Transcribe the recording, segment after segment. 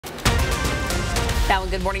Now in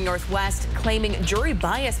Good Morning Northwest, claiming jury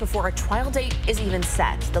bias before a trial date is even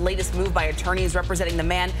set. The latest move by attorneys representing the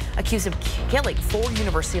man accused of killing 4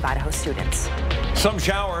 University of Idaho students. Some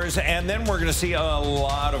showers, and then we're going to see a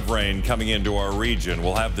lot of rain coming into our region.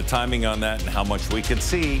 We'll have the timing on that and how much we can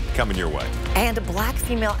see coming your way. And black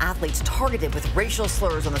female athletes targeted with racial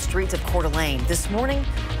slurs on the streets of Coeur d'Alene. This morning,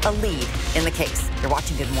 a lead in the case. You're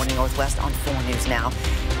watching Good Morning Northwest on 4 News Now.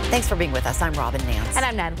 Thanks for being with us. I'm Robin Nance. And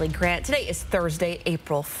I'm Natalie Grant. Today is Thursday,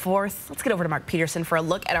 April 4th. Let's get over to Mark Peterson for a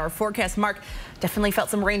look at our forecast. Mark, definitely felt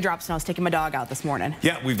some raindrops when I was taking my dog out this morning.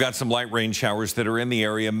 Yeah, we've got some light rain showers that are in the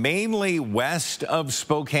area, mainly west of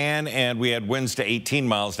Spokane, and we had winds to 18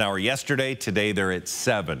 miles an hour yesterday. Today they're at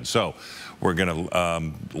 7. So we're going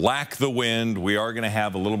to lack the wind. We are going to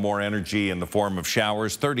have a little more energy in the form of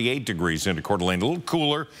showers. 38 degrees into Coeur d'Alene, a little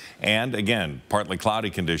cooler, and again, partly cloudy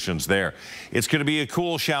conditions there. It's going to be a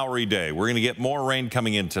cool, showery day. We're going to get more rain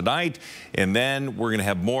coming in tonight, and then we're going to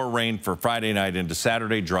have more rain for Friday night into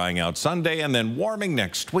Saturday, drying out Sunday, and then warming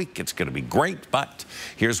next week. It's going to be great, but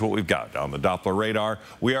here's what we've got on the Doppler radar.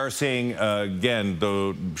 We are seeing, again,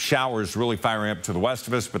 the showers really firing up to the west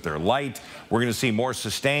of us, but they're light. We're going to see more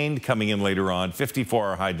sustained coming in later on. 54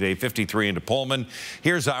 our high today, 53 into Pullman.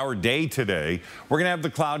 Here's our day today. We're going to have the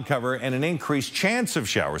cloud cover and an increased chance of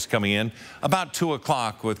showers coming in about 2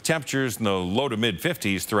 o'clock with temperatures in the low to mid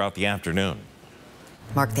 50s throughout the afternoon.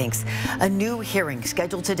 Mark, thanks. A new hearing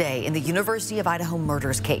scheduled today in the University of Idaho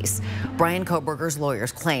murders case. Bryan Kohberger's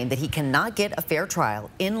lawyers claim that he cannot get a fair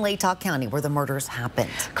trial in Latah County where the murders happened.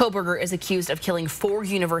 Kohberger is accused of killing 4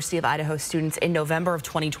 University of Idaho students in November of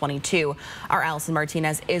 2022. Our Allison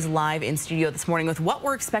Martinez is live in studio this morning with what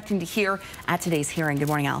we're expecting to hear at today's hearing. Good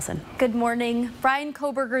morning, Allison. Good morning. Bryan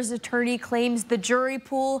Kohberger's attorney claims the jury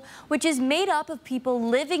pool, which is made up of people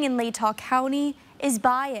living in Latah County, is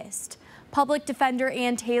biased. Public Defender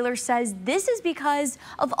Ann Taylor says this is because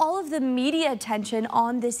of all of the media attention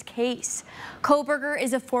on this case. Kohberger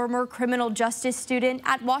is a former criminal justice student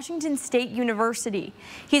at Washington State University.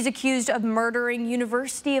 He's accused of murdering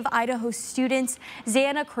University of Idaho students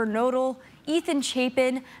Xana Kernodle, Ethan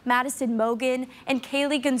Chapin, Madison Mogen, and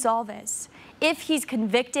Kaylee Gonzalez. If he's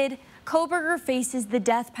convicted, Kohberger faces the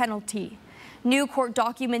death penalty. New court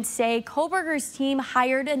documents say Kohberger's team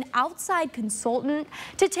hired an outside consultant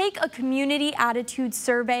to take a community attitude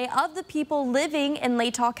survey of the people living in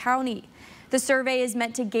Latah County. The survey is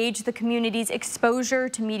meant to gauge the community's exposure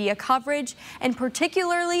to media coverage and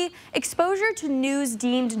particularly exposure to news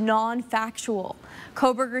deemed non-factual.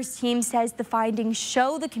 Kohberger's team says the findings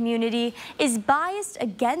show the community is biased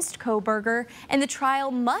against Kohberger and the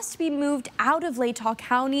trial must be moved out of Latah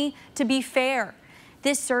County to be fair.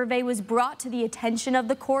 This survey was brought to the attention of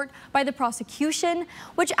the court by the prosecution,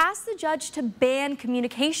 which asked the judge to ban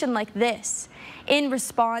communication like this. In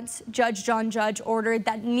response, Judge John Judge ordered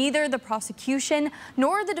that neither the prosecution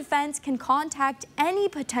nor the defense can contact any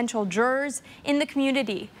potential jurors in the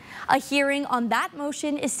community. A hearing on that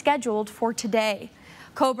motion is scheduled for today.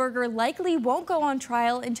 Kohberger likely won't go on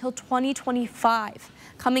trial until 2025.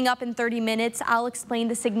 Coming up in 30 minutes, I'll explain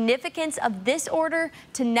the significance of this order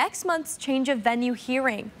to next month's change of venue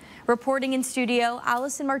hearing. Reporting in studio,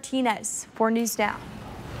 Allison Martinez, 4 News Now.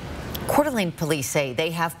 Coeur d'Alene police say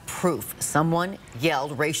they have proof someone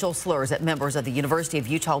yelled racial slurs at members of the University of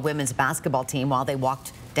Utah women's basketball team while they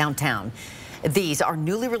walked downtown. These are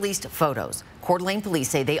newly released photos. Coeur d'Alene police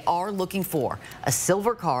say they are looking for a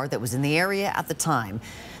silver car that was in the area at the time.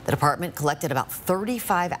 The department collected about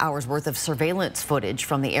 35 hours worth of surveillance footage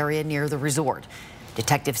from the area near the resort.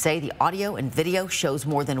 Detectives say the audio and video shows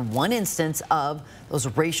more than one instance of those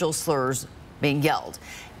racial slurs being yelled.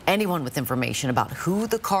 Anyone with information about who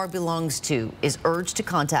the car belongs to is urged to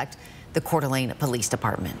contact the Coeur d'Alene Police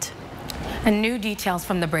Department. And new details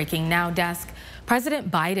from the Breaking Now desk.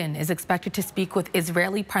 President Biden is expected to speak with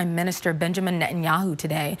Israeli Prime Minister Benjamin Netanyahu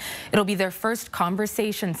today. It'll be their first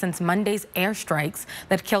conversation since Monday's airstrikes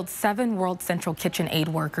that killed 7 World Central Kitchen aid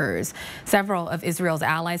workers. Several of Israel's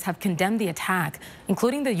allies have condemned the attack,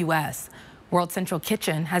 including the U.S. World Central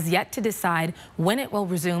Kitchen has yet to decide when it will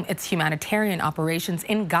resume its humanitarian operations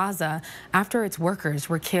in Gaza after its workers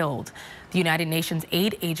were killed. The United Nations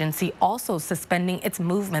Aid Agency also suspending its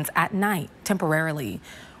movements at night temporarily.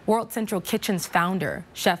 World Central Kitchen's founder,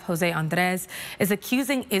 Chef Jose Andres, is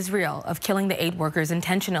accusing Israel of killing the aid workers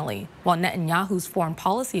intentionally, while Netanyahu's foreign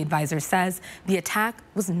policy advisor says the attack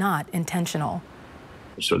was not intentional.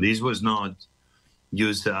 So this was not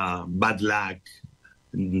just a bad luck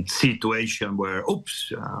situation where,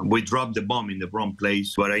 oops, we dropped the bomb in the wrong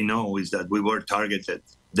place. What I know is that we were targeted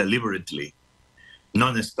deliberately,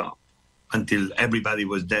 non-stop, until everybody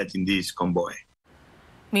was dead in this convoy.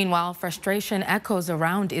 Meanwhile, frustration echoes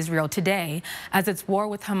around Israel today as its war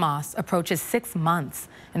with Hamas approaches 6 months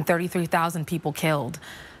and 33,000 people killed.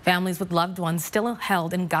 Families with loved ones still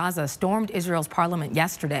held in Gaza stormed Israel's parliament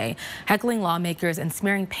yesterday, heckling lawmakers and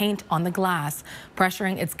smearing paint on the glass,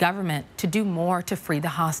 pressuring its government to do more to free the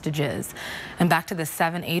hostages. And back to the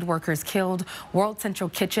 7 aid workers killed, World Central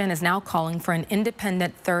Kitchen is now calling for an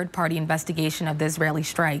independent third-party investigation of the Israeli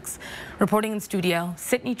strikes. Reporting in studio,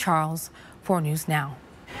 Sydney Charles, 4 News Now.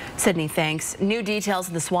 Sydney, thanks. New details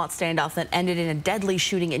of the SWAT standoff that ended in a deadly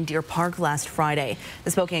shooting in Deer Park last Friday.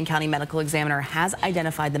 The Spokane County Medical Examiner has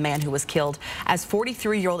identified the man who was killed as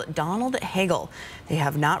 43-year-old Donald Hagel. They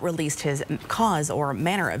have not released his cause or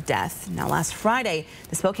manner of death. Now, last Friday,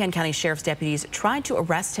 the Spokane County Sheriff's deputies tried to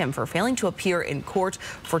arrest him for failing to appear in court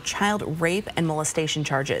for child rape and molestation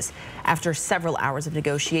charges. After several hours of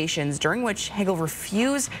negotiations, during which Hagel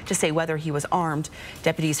refused to say whether he was armed,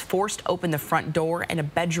 deputies forced open the front door and a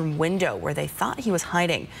bedroom window where they thought he was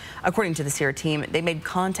hiding. According to the SEER team, they made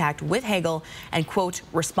contact with Hagel and, quote,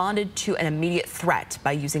 responded to an immediate threat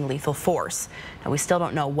by using lethal force. Now, we still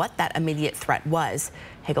don't know what that immediate threat was.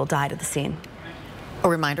 Hagel died at the scene. A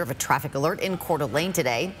reminder of a traffic alert in Coeur d'Alene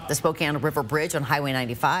today. The Spokane River Bridge on Highway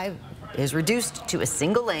 95 is reduced to a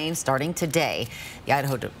single lane starting today. The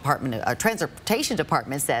Idaho Transportation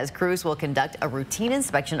Department says crews will conduct a routine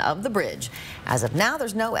inspection of the bridge. As of now,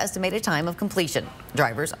 there's no estimated time of completion.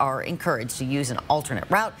 Drivers are encouraged to use an alternate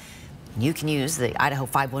route. You can use the Idaho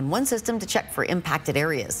 511 system to check for impacted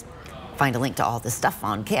areas. Find a link to all this stuff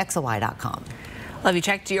on KXLY.com. Well, have you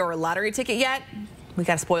checked your lottery ticket yet? We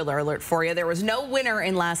got a spoiler alert for you. There was no winner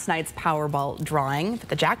in last night's Powerball drawing, but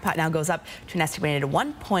the jackpot now goes up to an estimated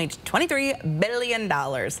 $1.23 billion.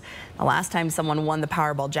 The last time someone won the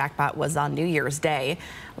Powerball jackpot was on New Year's Day.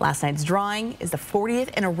 Last night's drawing is the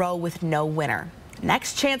 40th in a row with no winner.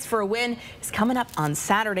 Next chance for a win is coming up on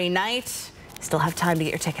Saturday night. Still have time to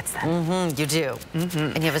get your tickets then. You do.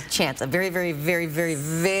 And you have a chance, a very, very, very, very,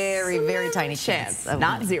 very, very tiny chance.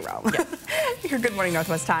 Not zero. Yeah. Your Good Morning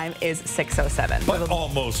Northwest time is 6:07. But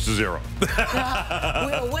almost zero.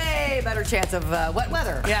 A way better chance of wet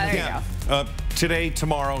weather. Yeah, there you go. Today,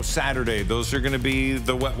 tomorrow, Saturday, those are going to be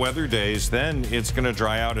the wet weather days. Then it's going to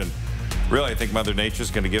dry out, and really, I think Mother Nature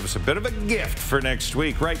is going to give us a bit of a gift for next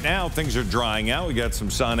week. Right now, things are drying out. We got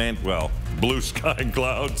some sun and, well, blue sky and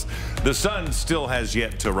clouds. The sun still has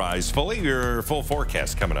yet to rise fully. Your full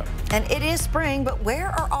forecast coming up. And it is spring, but where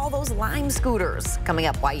are all those Lime scooters? Coming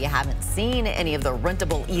up, why you haven't seen any of the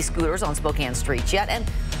rentable e-scooters on Spokane streets yet, and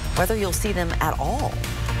whether you'll see them at all.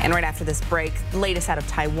 And right after this break, the latest out of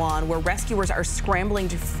Taiwan, where rescuers are scrambling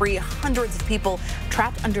to free hundreds of people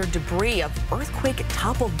trapped under debris of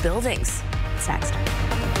earthquake-toppled buildings. It's next.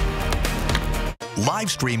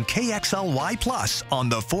 Live stream KXLY Plus on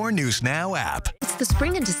the 4 News Now app. It's the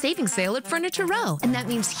Spring into Savings Sale at Furniture Row, and that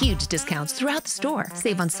means huge discounts throughout the store.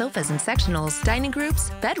 Save on sofas and sectionals, dining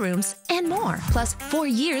groups, bedrooms, and more. Plus 4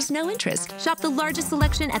 years, no interest. Shop the largest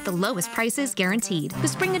selection at the lowest prices guaranteed. The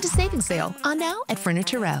Spring into Savings Sale on now at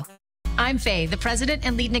Furniture Row. I'm Faye, the president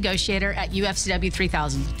and lead negotiator at UFCW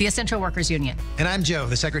 3000, the Essential Workers Union. And I'm Joe,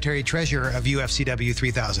 the secretary-treasurer of UFCW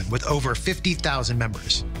 3000, with over 50,000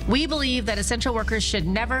 members. We believe that essential workers should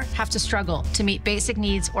never have to struggle to meet basic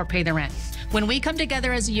needs or pay the rent. When we come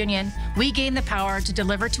together as a union, we gain the power to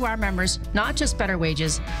deliver to our members not just better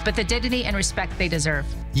wages, but the dignity and respect they deserve.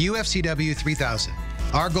 UFCW 3000.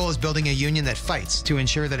 Our goal is building a union that fights to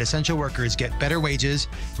ensure that essential workers get better wages,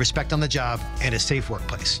 respect on the job, and a safe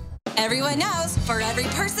workplace. Everyone knows, for every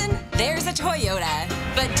person, there's a Toyota.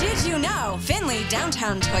 But did you know Findlay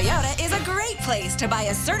Downtown Toyota is a great place to buy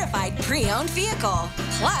a certified pre-owned vehicle?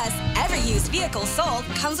 Plus, every used vehicle sold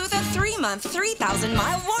comes with a 3-month,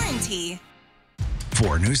 3,000-mile warranty.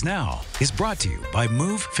 4 News Now is brought to you by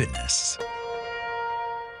Move Fitness.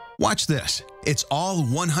 Watch this. It's all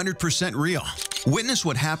 100% real. Witness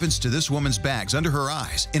what happens to this woman's bags under her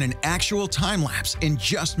eyes in an actual time lapse in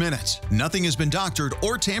just minutes. Nothing has been doctored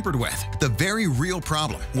or tampered with. The very real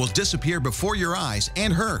problem will disappear before your eyes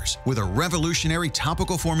and hers with a revolutionary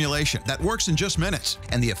topical formulation that works in just minutes,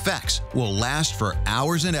 and the effects will last for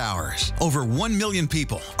hours and hours. Over 1 million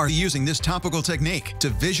people are using this topical technique to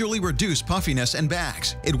visually reduce puffiness and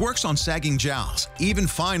bags. It works on sagging jowls, even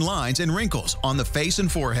fine lines and wrinkles on the face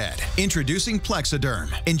and forehead. Introducing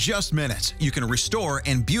Plexiderm. In just minutes, you can restore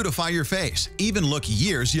and beautify your face, even look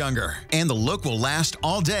years younger. And the look will last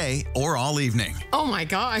all day or all evening. Oh my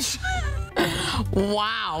gosh.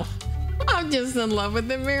 Wow. I'm just in love with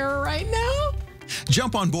the mirror right now.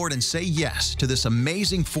 Jump on board and say yes to this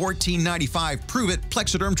amazing $14.95 Prove It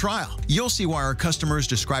Plexiderm trial. You'll see why our customers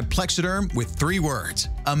describe Plexiderm with 3 words.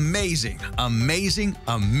 Amazing, amazing,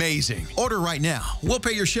 amazing. Order right now. We'll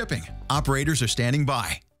pay your shipping. Operators are standing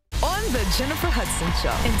by. On the Jennifer Hudson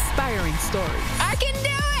Show, inspiring stories. I can do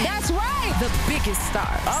it! That's right! The biggest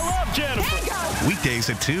stars. I love Jennifer. Weekdays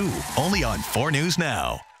at 2, only on 4 News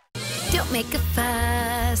Now. Don't make a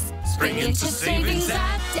fuss. Spring into savings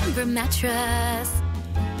at Denver Mattress.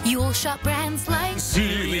 You'll shop brands like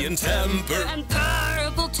Sealy and Temper and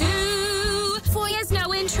Purple too. 4 years,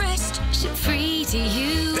 no interest. Ship free to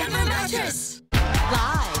you. Denver Mattress.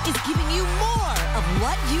 Live is giving you more of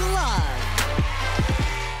what you love.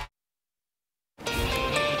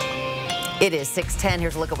 It is 6:10.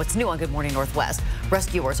 Here's a look at what's new on Good Morning Northwest.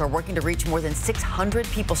 Rescuers are working to reach more than 600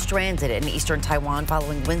 people stranded in eastern Taiwan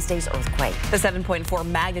following Wednesday's earthquake. The 7.4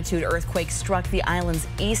 magnitude earthquake struck the island's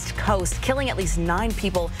east coast, killing at least 9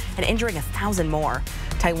 people and injuring 1,000 more.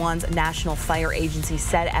 Taiwan's National Fire Agency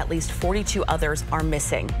said at least 42 others are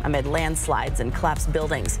missing amid landslides and collapsed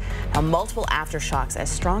buildings. Now, multiple aftershocks as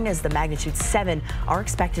strong as the magnitude 7 are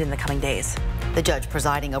expected in the coming days. The judge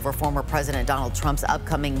presiding over former President Donald Trump's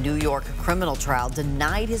upcoming New York criminal trial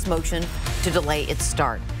denied his motion to delay its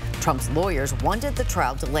start. Trump's lawyers wanted the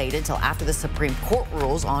trial delayed until after the Supreme Court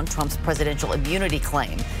rules on Trump's presidential immunity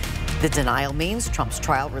claim. The denial means Trump's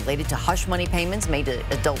trial related to hush money payments made to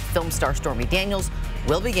adult film star Stormy Daniels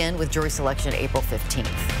will begin with jury selection April 15th.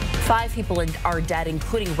 5 people are dead,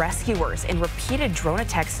 including rescuers, in repeated drone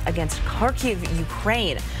attacks against Kharkiv,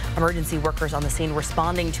 Ukraine. Emergency workers on the scene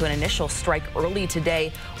responding to an initial strike early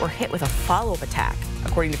today were hit with a follow-up attack.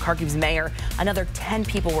 According to Kharkiv's mayor, another 10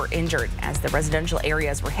 people were injured as the residential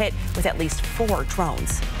areas were hit with at least 4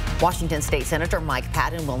 drones. Washington State Senator Mike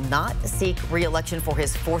Patton will not seek re-election for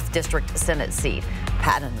his 4th District Senate seat.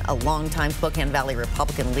 Patton, a longtime Spokane Valley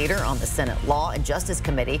Republican leader on the Senate Law and Justice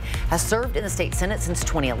Committee, has served in the state Senate since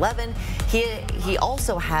 2011. He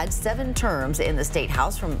also had 7 terms in the state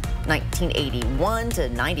House from 1981 to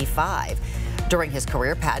 95. During his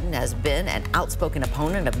career, Patton has been an outspoken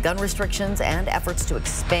opponent of gun restrictions and efforts to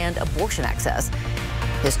expand abortion access.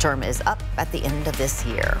 His term is up at the end of this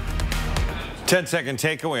year. 10-second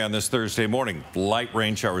takeaway on this Thursday morning. Light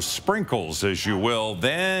rain showers, sprinkles as you will.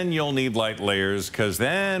 Then you'll need light layers because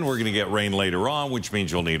then we're going to get rain later on, which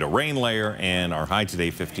means you'll need a rain layer, and our high today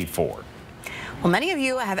 54. Well, many of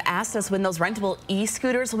you have asked us when those rentable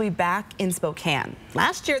e-scooters will be back in Spokane.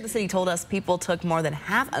 Last year, the city told us people took more than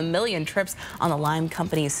 500,000 trips on the Lime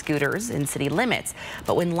Company's scooters in city limits.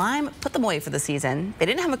 But when Lime put them away for the season, they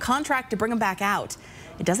didn't have a contract to bring them back out.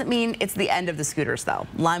 It doesn't mean it's the end of the scooters, though.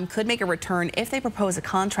 Lime could make a return if they propose a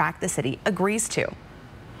contract the city agrees to.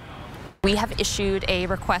 We have issued a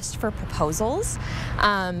request for proposals,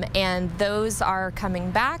 and those are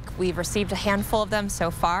coming back. We've received a handful of them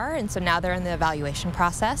so far, and so now they're in the evaluation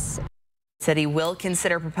process. The city will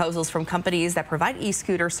consider proposals from companies that provide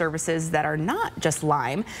e-scooter services that are not just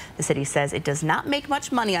Lime. The city says it does not make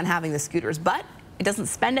much money on having the scooters, but it doesn't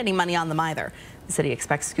spend any money on them either. The city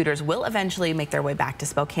expects scooters will eventually make their way back to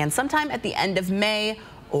Spokane sometime at the end of May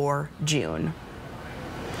or June.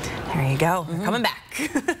 There you go. They're coming back,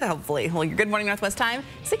 hopefully. Well, your Good Morning Northwest time,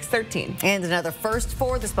 6:13. And another first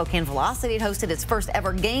for the Spokane Velocity. It hosted its first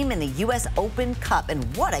ever game in the U.S. Open Cup. And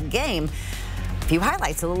what a game. A few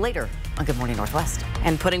highlights a little later on Good Morning Northwest.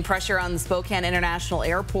 And putting pressure on the Spokane International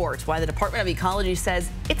Airport, why the Department of Ecology says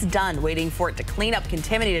it's done waiting for it to clean up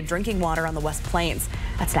contaminated drinking water on the West Plains.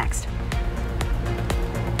 That's next.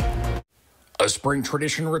 A spring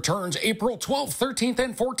tradition returns April 12th, 13th,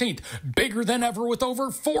 and 14th. Bigger than ever with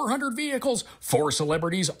over 400 vehicles, 4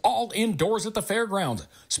 celebrities, all indoors at the fairgrounds.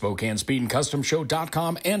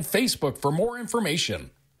 SpokaneSpeedAndCustomShow.com and Facebook for more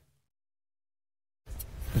information.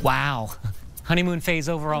 Wow. Honeymoon phase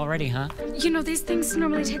over already, huh? You know, these things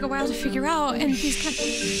normally take a while to figure out, and these kind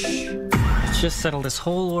Let's just settle this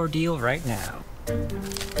whole ordeal right now.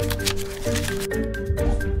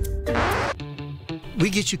 We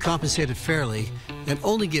get you compensated fairly and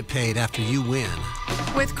only get paid after you win.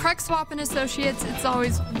 With Craig Swap & Associates, it's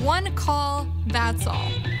always one call, that's all.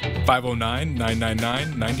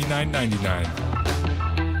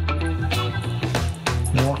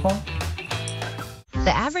 509-999-9999. More call?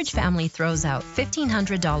 The average family throws out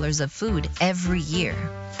 $1,500 of food every year.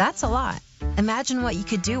 That's a lot. Imagine what you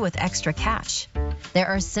could do with extra cash. There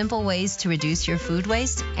are simple ways to reduce your food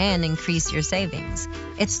waste and increase your savings.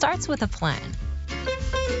 It starts with a plan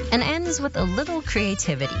and ends with a little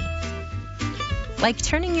creativity, like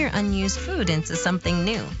turning your unused food into something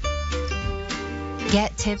new.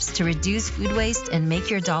 Get tips to reduce food waste and make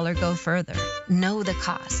your dollar go further. Know the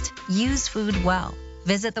cost. Use food well.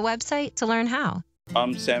 Visit the website to learn how.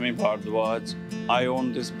 I'm Sammy Bhardwaj. I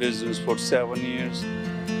own this business for 7 years.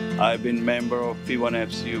 I've been member of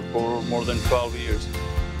P1FCU for more than 12 years.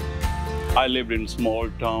 I lived in a small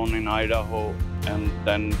town in Idaho and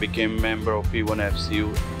then became member of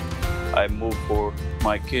P1FCU. I moved for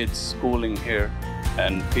my kids' schooling here,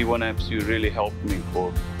 and P1FCU really helped me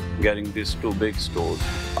for getting these 2 big stores.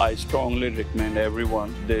 I strongly recommend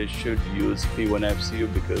everyone they should use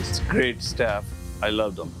P1FCU because it's great staff. I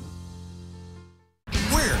love them.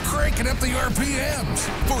 We're cranking up the RPMs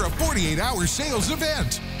for a 48-hour sales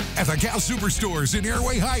event at the Cal Superstores in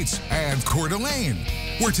Airway Heights and Coeur d'Alene,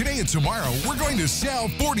 where today and tomorrow we're going to sell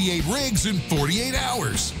 48 rigs in 48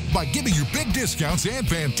 hours by giving you big discounts and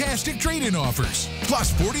fantastic trade-in offers.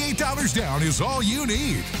 Plus $48 down is all you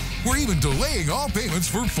need. We're even delaying all payments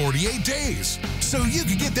for 48 days, so you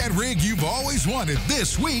can get that rig you've always wanted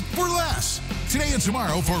this week for less. Today and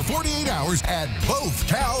tomorrow for 48 hours at both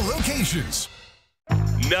Cal locations.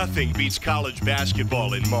 Nothing beats college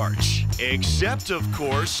basketball in March, except, of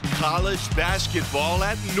course, college basketball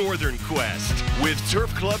at Northern Quest with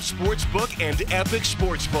Turf Club Sportsbook and Epic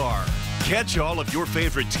Sports Bar. Catch all of your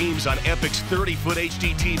favorite teams on Epic's 30-foot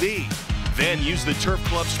HD TV. Then use the Turf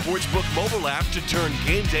Club Sportsbook mobile app to turn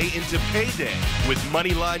game day into payday with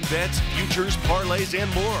moneyline bets, futures, parlays, and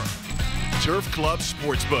more. Turf Club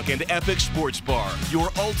Sportsbook and Epic Sports Bar, your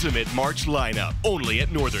ultimate March lineup, only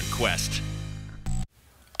at Northern Quest.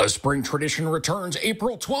 A spring tradition returns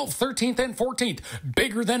April 12th, 13th, and 14th.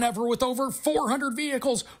 Bigger than ever with over 400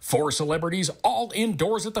 vehicles, 4 celebrities, all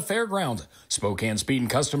indoors at the fairgrounds.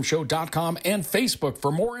 SpokaneSpeedandCustomShow.com and Facebook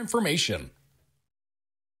for more information.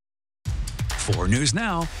 4 News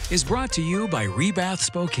Now is brought to you by Rebath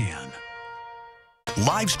Spokane.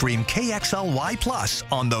 Live stream KXLY Plus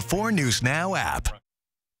on the 4 News Now app.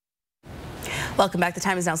 Welcome back. The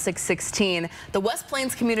time is now 6:16. The West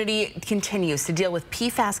Plains community continues to deal with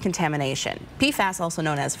PFAS contamination. PFAS, also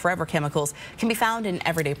known as forever chemicals, can be found in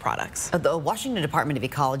everyday products. The Washington Department of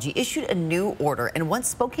Ecology issued a new order and wants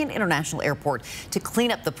Spokane International Airport to clean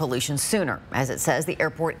up the pollution sooner. As it says, the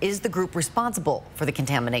airport is the group responsible for the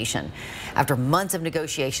contamination. After months of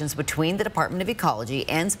negotiations between the Department of Ecology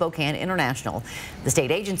and Spokane International, the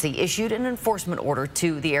state agency issued an enforcement order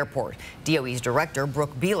to the airport. DOE's director,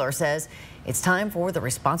 Brooke Beeler, says it's time for the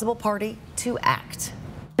responsible party to act.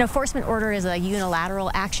 An enforcement order is a unilateral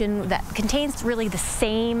action that contains really the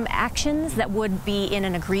same actions that would be in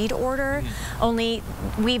an agreed order, only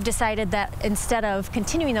we've decided that instead of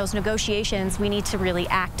continuing those negotiations, we need to really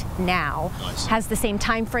act now. It has the same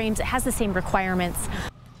time frames, it has the same requirements.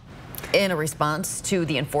 In a response to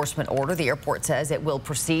the enforcement order, the airport says it will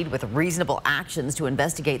proceed with reasonable actions to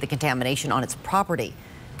investigate the contamination on its property.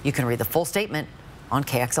 You can read the full statement on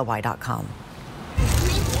KXLY.com.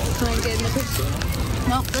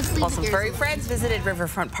 Well, some furry friends visited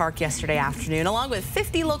Riverfront Park yesterday afternoon, along with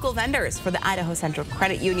 50 local vendors for the Idaho Central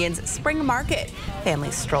Credit Union's Spring Market.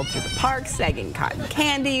 Families strolled through the park, snagging cotton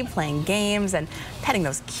candy, playing games, and petting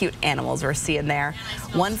those cute animals we're seeing there.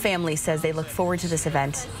 One family says they look forward to this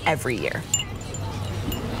event every year.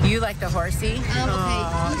 You like the horsey?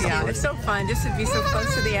 Yeah, it's so fun just to be so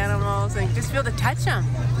close to the animals and just be able to touch them.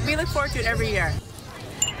 We look forward to it every year.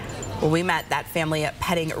 Well, we met that family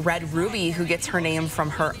petting Red Ruby, who gets her name from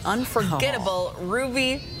her unforgettable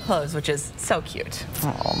ruby hooves, which is so cute.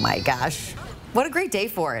 Oh my gosh. What a great day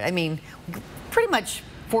for it. I mean, pretty much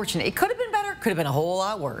fortunate. It could have been better, could have been a whole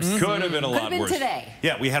lot worse. Could have been a lot worse. Today.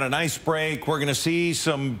 Yeah, we had a nice break. We're going to see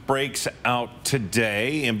some breaks out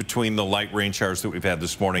today in between the light rain showers that we've had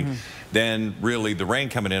this morning. Then really the rain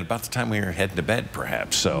coming in about the time we were heading to bed,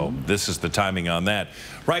 perhaps. So this is the timing on that.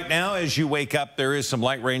 Right now, as you wake up, there is some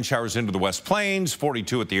light rain showers into the West Plains,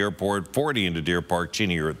 42 at the airport, 40 into Deer Park.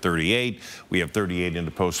 Cheney, you're at 38. We have 38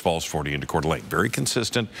 into Post Falls, 40 into Coeur d'Alene. Very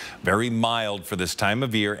consistent, very mild for this time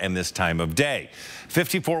of year and this time of day.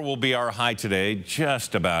 54 will be our high today,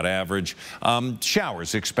 just about average.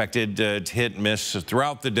 Showers expected to hit and miss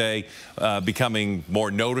throughout the day, becoming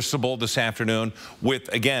more noticeable this afternoon with,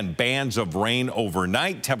 again, bands of rain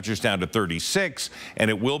overnight. Temperatures down to 36, and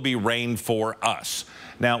it will be rain for us.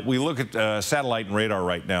 Now, we look at satellite and radar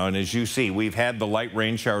right now, and as you see, we've had the light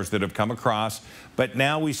rain showers that have come across, but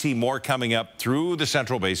now we see more coming up through the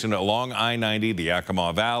Central Basin along I-90, the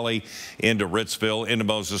Yakima Valley, into Ritzville, into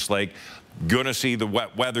Moses Lake. going to see the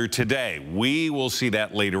wet weather today. We will see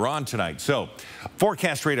that later on tonight. So,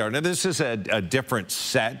 forecast radar. Now, this is a different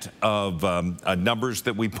set of numbers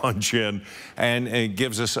that we punch in, and it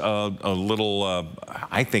gives us a little,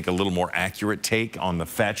 I think, a little more accurate take on the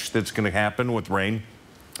fetch that's going to happen with rain.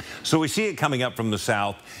 So we see it coming up from the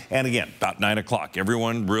south, and again, about 9 o'clock.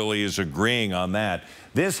 Everyone really is agreeing on that.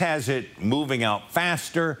 This has it moving out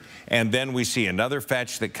faster, and then we see another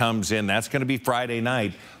fetch that comes in. That's going to be Friday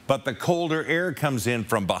night. But the colder air comes in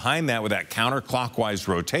from behind that with that counterclockwise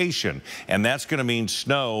rotation, and that's going to mean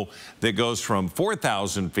snow that goes from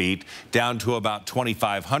 4,000 feet down to about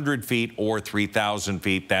 2,500 feet or 3,000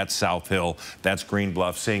 feet. That's South Hill. That's Green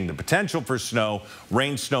Bluff, seeing the potential for snow,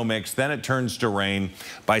 rain-snow mix. Then it turns to rain.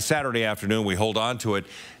 By Saturday afternoon, we hold on to it.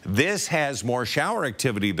 This has more shower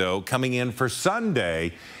activity, though, coming in for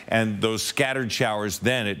Sunday, and those scattered showers,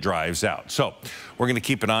 then it dries out. So we're going to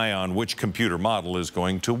keep an eye on which computer model is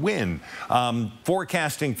going to win.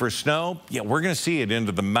 Forecasting for snow, yeah, we're going to see it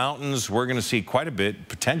into the mountains. We're going to see quite a bit,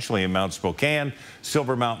 potentially in Mount Spokane,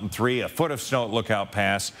 Silver Mountain 3, a foot of snow at Lookout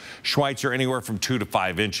Pass. Schweitzer anywhere from 2 to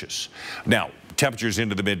 5 inches. Now, temperatures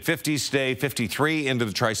into the mid-50s today, 53 into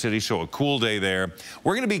the Tri-Cities, so a cool day there.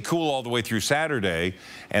 We're going to be cool all the way through Saturday,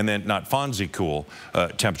 and then not Fonzie cool,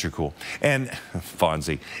 temperature cool. And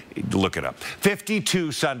Fonzie, look it up.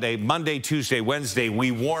 52 Sunday, Monday, Tuesday, Wednesday, we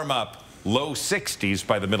warm up low 60s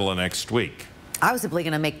by the middle of next week. I was simply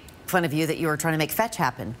going to make fun of you that you were trying to make fetch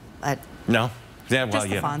happen. No. Yeah, well, just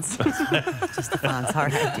the fonts. Just the fonts. All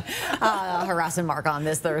right. Harassing Mark on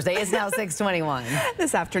this Thursday. It's now 6:21.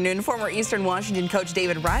 This afternoon, former Eastern Washington coach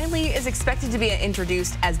David Riley is expected to be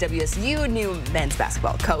introduced as WSU new men's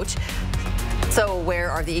basketball coach. So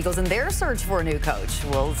where are the Eagles in their search for a new coach?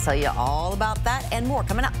 We'll tell you all about that and more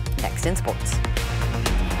coming up next in sports.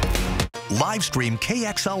 Live stream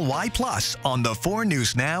KXLY Plus on the 4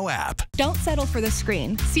 News Now app. Don't settle for the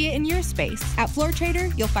screen. See it in your space. At Floor Trader,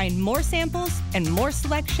 you'll find more samples and more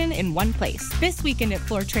selection in one place. This weekend at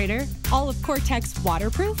Floor Trader, all of Cortex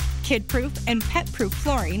waterproof, kid-proof, and pet-proof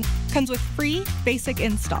flooring comes with free basic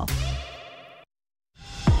install.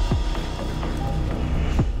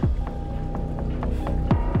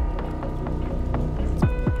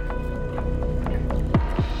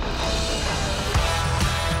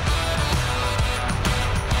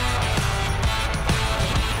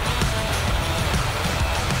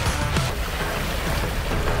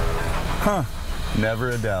 Huh,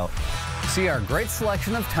 never a doubt. See our great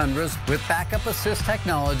selection of Tundras with backup assist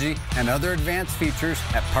technology and other advanced features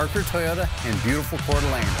at Parker Toyota in beautiful Coeur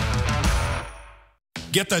d'Alene.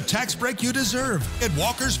 Get the tax break you deserve at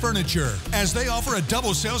Walker's Furniture, as they offer a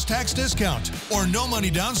double sales tax discount or no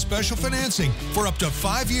money down special financing for up to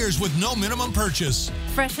 5 years with no minimum purchase.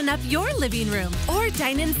 Freshen up your living room or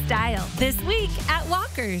dine in style this week at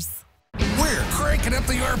Walker's. We're cranking up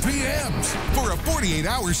the RPMs for a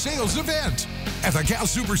 48-hour sales event at the Cal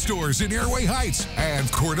Superstores in Airway Heights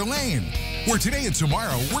and Coeur d'Alene, where today and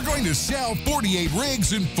tomorrow we're going to sell 48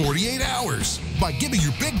 rigs in 48 hours by giving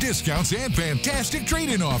you big discounts and fantastic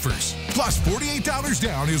trade-in offers. Plus $48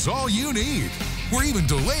 down is all you need. We're even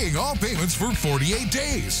delaying all payments for 48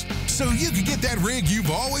 days, so you can get that rig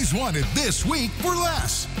you've always wanted this week for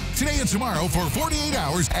less. Today and tomorrow for 48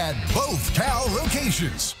 hours at both Cal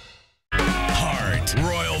locations. Heart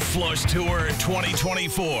Royal Flush Tour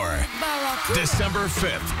 2024. December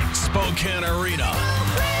 5th, Spokane Arena.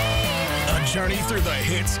 A journey through the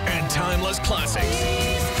hits and timeless classics.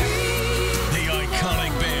 The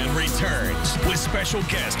iconic band returns with special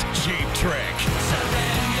guest Cheap Trick.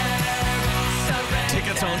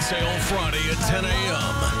 Tickets on sale Friday at 10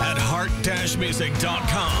 a.m. at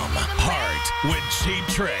heart-music.com. Heart with Cheap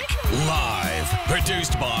Trick. Live.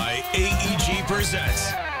 Produced by AEG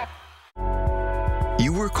Presents.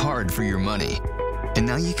 You work hard for your money, and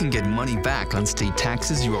now you can get money back on state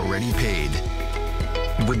taxes you already paid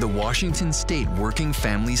with the Washington State Working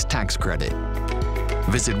Families Tax Credit.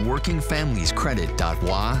 Visit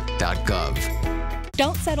workingfamiliescredit.wa.gov.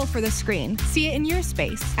 Don't settle for the screen. See it in your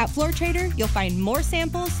space. At Floor Trader, you'll find more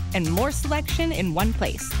samples and more selection in one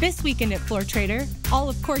place. This weekend at Floor Trader, all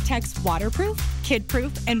of Cortex waterproof,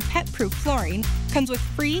 kid-proof, and pet-proof flooring comes with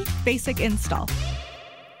free basic install.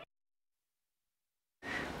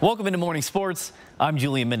 Welcome into Morning Sports. I'm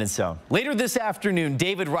Julian Minnesota. Later this afternoon,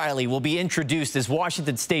 David Riley will be introduced as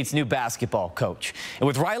Washington State's new basketball coach. And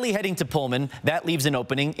with Riley heading to Pullman, that leaves an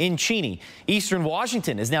opening in Cheney. Eastern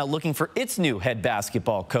Washington is now looking for its new head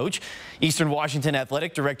basketball coach. Eastern Washington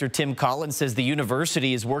Athletic Director Tim Collins says the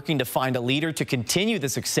university is working to find a leader to continue the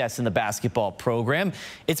success in the basketball program.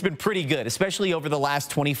 It's been pretty good, especially over the last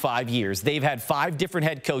 25 years. They've had 5 different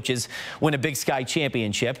head coaches win a Big Sky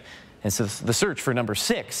championship. And so the search for number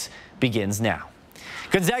 6 begins now.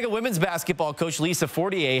 Gonzaga women's basketball coach Lisa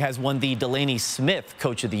Fortier has won the Delaney Smith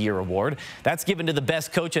Coach of the Year award. That's given to the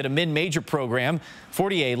best coach at a mid-major program.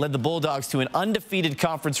 Fortier led the Bulldogs to an undefeated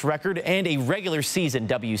conference record and a regular season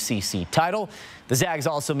WCC title. The Zags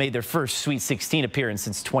also made their first Sweet 16 appearance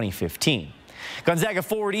since 2015. Gonzaga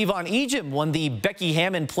forward Yvonne Ejim won the Becky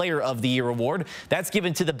Hammond Player of the Year award. That's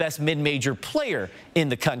given to the best mid-major player in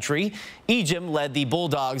the country. Ejim led the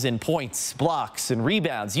Bulldogs in points, blocks, and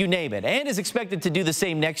rebounds, you name it, and is expected to do the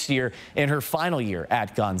same next year in her final year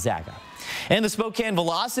at Gonzaga. And the Spokane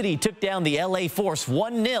Velocity took down the LA Force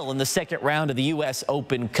 1-0 in the second round of the U.S.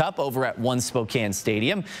 Open Cup over at One Spokane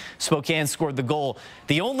Stadium. Spokane scored the goal,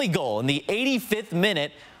 the only goal, in the 85th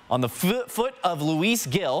minute on the foot of Luis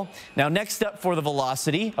Gill. Now next up for the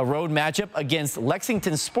Velocity, a road matchup against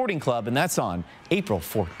Lexington Sporting Club, and that's on April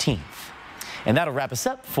 14th. And that'll wrap us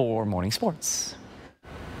up for Morning Sports.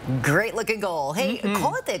 Great looking goal. Hey,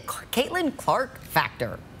 call it the Caitlin Clark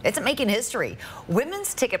factor. It's making history.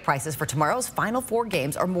 Women's ticket prices for tomorrow's Final Four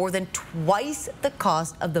games are more than twice the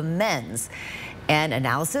cost of the men's. And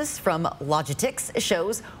analysis from Logitix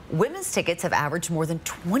shows women's tickets have averaged more than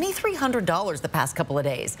 $2,300 the past couple of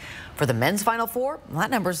days. For the men's Final Four, well, that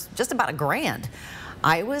number's just about $1,000.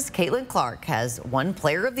 Iowa's Caitlin Clark has won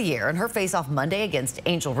Player of the Year, and her face-off Monday against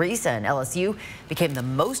Angel Reese and LSU became the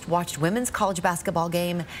most watched women's college basketball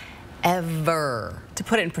game ever. To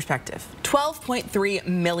put it in perspective, 12.3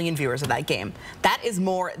 million viewers of that game. That is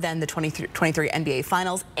more than the 2023 NBA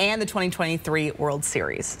Finals and the 2023 World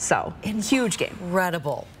Series. So, huge game.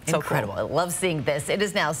 Incredible. So incredible. Cool. I love seeing this. It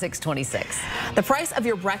is now 6:26. The price of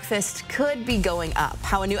your breakfast could be going up.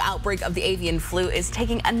 How a new outbreak of the avian flu is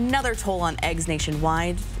taking another toll on eggs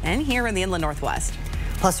nationwide and here in the inland Northwest.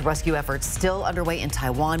 Plus, rescue efforts still underway in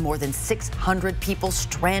Taiwan. More than 600 people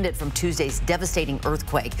stranded from Tuesday's devastating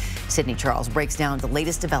earthquake. Sydney Charles breaks down the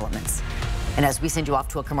latest developments. And as we send you off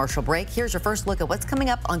to a commercial break, here's your first look at what's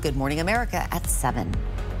coming up on Good Morning America at 7.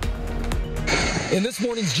 In this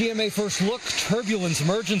morning's GMA First Look, turbulence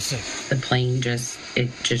emergency. The plane just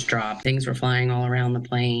dropped. Things were flying all around the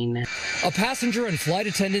plane. A passenger and flight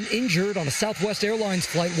attendant injured on a Southwest Airlines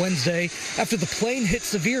flight Wednesday after the plane hit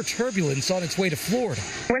severe turbulence on its way to Florida.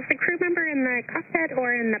 Was the crew member in the cockpit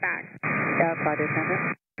or in the back? Flight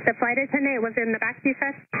attendant. The flight attendant was in the back, you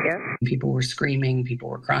said? Yes. People were screaming, people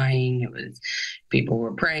were crying, people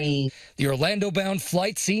were praying. The Orlando-bound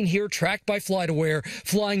flight seen here tracked by FlightAware,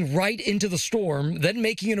 flying right into the storm, then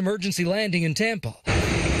making an emergency landing in Tampa.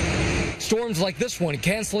 Storms like this one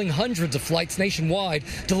canceling hundreds of flights nationwide,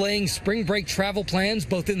 delaying spring break travel plans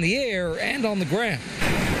both in the air and on the ground.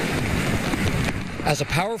 As a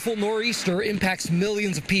powerful nor'easter impacts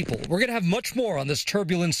millions of people. We're going to have much more on this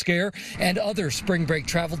turbulence scare and other spring break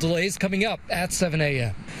travel delays coming up at 7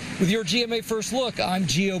 a.m. With your GMA First Look, I'm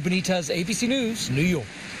Gio Benitez, ABC News, New York.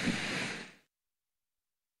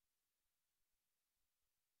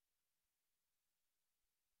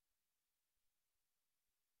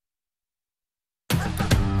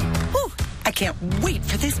 Whew, I can't wait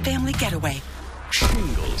for this family getaway.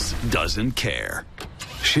 Shingles doesn't care.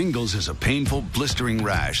 Shingles is a painful, blistering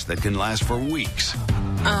rash that can last for weeks.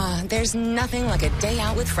 There's nothing like a day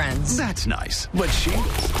out with friends. That's nice. But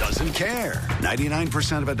Shingles doesn't care.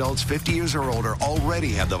 99% of adults 50 years or older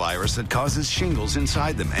already have the virus that causes shingles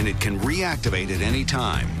inside them, and it can reactivate at any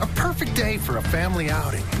time. A perfect day for a family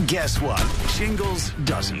outing. Guess what? Shingles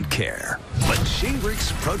doesn't care. But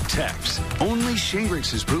Shingrix protects. Only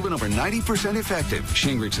Shingrix is proven over 90% effective.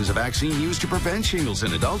 Shingrix is a vaccine used to prevent shingles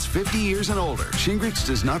in adults 50 years and older. Shingrix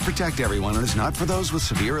does not protect everyone and is not for those with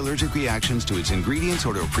severe allergic reactions to its ingredients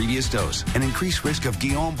or to a previous dose. An increased risk of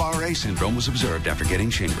Guillain-Barré syndrome was observed after getting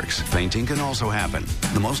Shingrix. Fainting can also happen.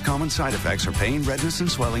 The most common side effects are pain, redness,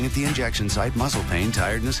 and swelling at the injection site, muscle pain,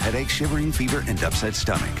 tiredness, headache, shivering, fever, and upset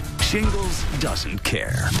stomach. Shingles doesn't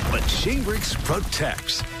care, but Shingrix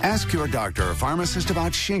protects. Ask your doctor or pharmacist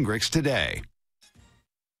about Shingrix today.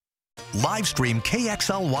 Live stream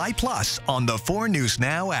KXLY Plus on the 4 News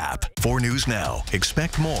Now app. 4 News Now.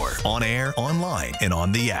 Expect more on air, online, and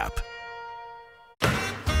on the app.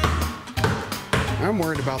 I'm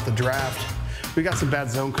worried about the draft. We got some bad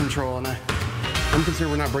zone control, and I'm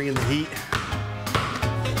concerned we're not bringing the heat.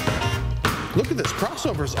 Look at this.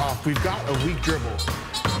 Crossover's off. We've got a weak dribble.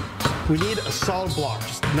 We need a solid block,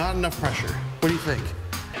 just not enough pressure. What do you think?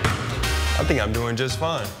 I think I'm doing just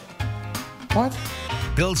fine. What?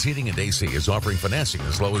 Bill's Heating and AC is offering financing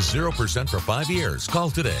as low as 0% for 5 years.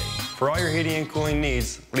 Call today. For all your heating and cooling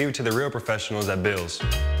needs, leave it to the real professionals at Bill's.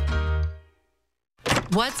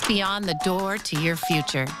 What's beyond the door to your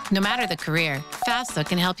future? No matter the career, FAFSA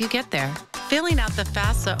can help you get there. Filling out the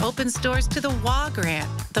FAFSA opens doors to the WA grant,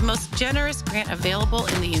 the most generous grant available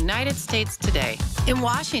in the United States today. In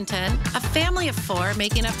Washington, a family of 4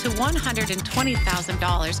 making up to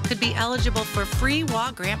 $120,000 could be eligible for free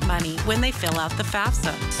WA grant money when they fill out the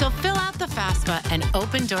FAFSA. So fill out the FAFSA and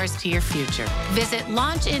open doors to your future. Visit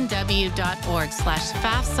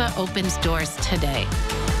launchnw.org/FAFSA opens doors today.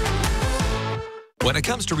 When it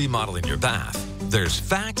comes to remodeling your bath, there's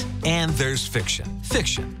fact and there's fiction.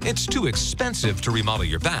 Fiction, it's too expensive to remodel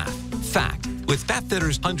your bath. Fact, with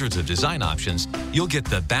Bathfitter's hundreds of design options, you'll get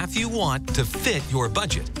the bath you want to fit your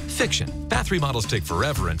budget. Fiction, bath remodels take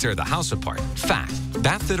forever and tear the house apart. Fact,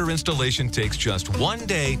 Bathfitter installation takes just 1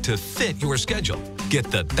 day to fit your schedule.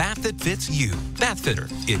 Get the bath that fits you.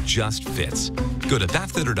 Bathfitter, it just fits. Go to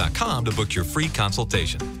bathfitter.com to book your free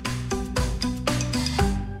consultation.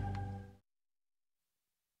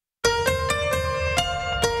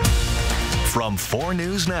 From 4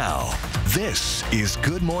 News Now, this is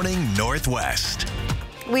Good Morning Northwest.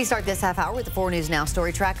 We start this half hour with the 4 News Now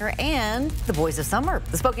story tracker and the Boys of Summer.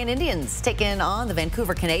 The Spokane Indians taking on the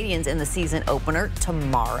Vancouver Canadians in the season opener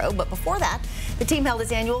tomorrow. But before that, the team held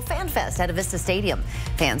its annual Fan Fest at Avista Stadium.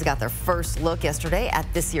 Fans got their first look yesterday at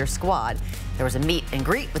this year's squad. There was a meet and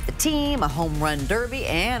greet with the team, a home run derby,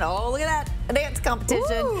 and oh, look at that, a dance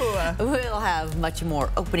competition. Ooh. We'll have much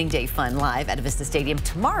more opening day fun live at Avista Stadium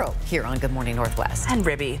tomorrow here on Good Morning Northwest. And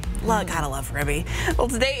Ribby. Gotta love Ribby. Well,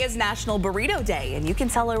 today is National Burrito Day, and you can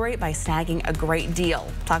celebrate by snagging a great deal.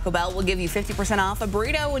 Taco Bell will give you 50% off a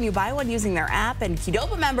burrito when you buy one using their app, and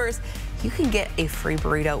Qdoba members, you can get a free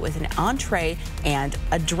burrito with an entree and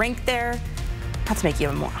a drink there. That's make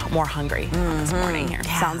you more hungry this morning here.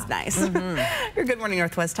 Yeah. Sounds nice. Your Good Morning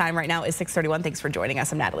Northwest time right now is 6:31. Thanks for joining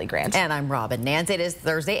us. I'm Natalie Grant. And I'm Robin Nance. It is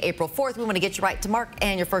Thursday, April 4th. We want to get you right to mark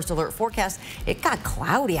and your first alert forecast. It got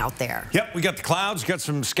cloudy out there. Yep, we got the clouds, got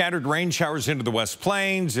some scattered rain showers into the West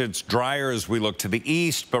Plains. It's drier as we look to the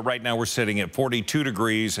east, but right now we're sitting at 42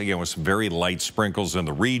 degrees, again, with some very light sprinkles in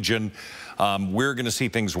the region. We're going to see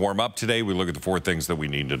things warm up today. We look at the 4 things that we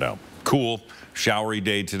need to know. Cool, showery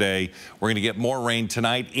day today. We're going to get more rain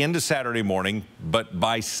tonight into Saturday morning, but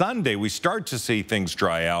by Sunday we start to see things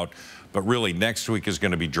dry out. But really next week is going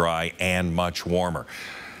to be dry and much warmer.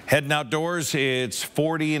 Heading outdoors, it's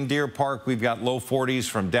 40 in Deer Park. We've got low 40s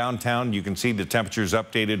from downtown. You can see the temperatures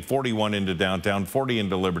updated, 41 into downtown, 40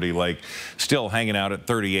 into Liberty Lake, still hanging out at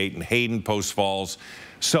 38 in Hayden, Post Falls.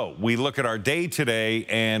 So we look at our day today,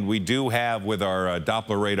 and we do have with our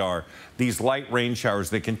Doppler radar these light rain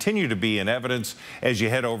showers that continue to be in evidence as you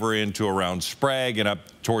head over into around Sprague and up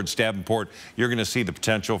towards Davenport. You're going to see the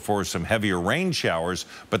potential for some heavier rain showers,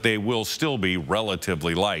 but they will still be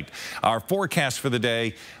relatively light. Our forecast for the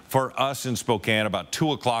day for us in Spokane, about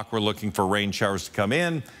 2 o'clock, we're looking for rain showers to come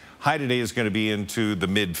in. High today is going to be into the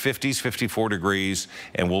mid-50s, 54 degrees,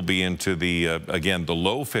 and we'll be into the, again, the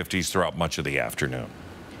low 50s throughout much of the afternoon.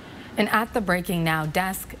 And at the Breaking Now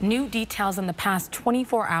desk, new details in the past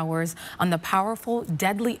 24 hours on the powerful,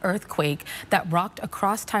 deadly earthquake that rocked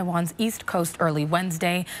across Taiwan's east coast early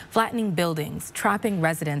Wednesday, flattening buildings, trapping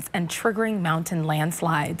residents, and triggering mountain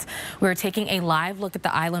landslides. We're taking a live look at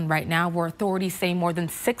the island right now, where authorities say more than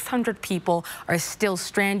 600 people are still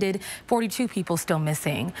stranded, 42 people still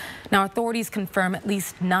missing. Now, authorities confirm at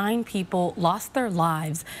least 9 people lost their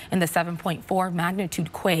lives in the 7.4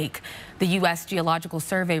 magnitude quake. The U.S. Geological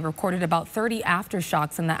Survey recorded about 30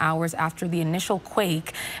 aftershocks in the hours after the initial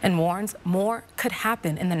quake and warns more could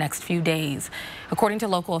happen in the next few days. According to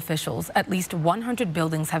local officials, at least 100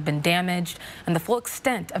 buildings have been damaged, and the full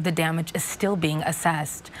extent of the damage is still being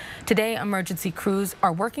assessed. Today, emergency crews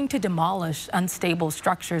are working to demolish unstable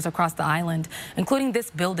structures across the island, including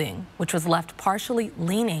this building, which was left partially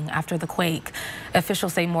leaning after the quake.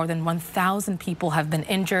 Officials say more than 1,000 people have been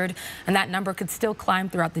injured, and that number could still climb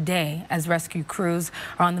throughout the day as rescue crews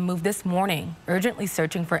are on the move this morning, urgently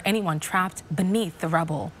searching for anyone trapped beneath the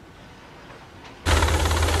rubble.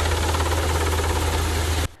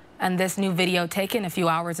 And this new video taken a few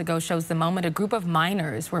hours ago shows the moment a group of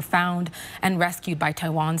miners were found and rescued by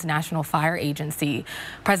Taiwan's National Fire Agency.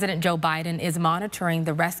 President Joe Biden is monitoring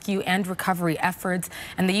the rescue and recovery efforts,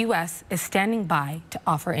 and the U.S. is standing by to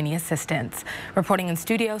offer any assistance. Reporting in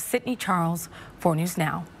studio, Sydney Charles, 4 News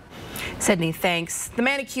Now. Sydney, thanks. The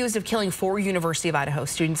man accused of killing 4 University of Idaho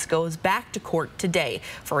students goes back to court today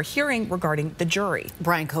for a hearing regarding the jury.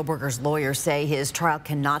 Brian Kohberger's lawyers say his trial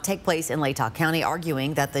cannot take place in Latah County,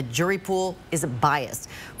 arguing that the jury pool is biased.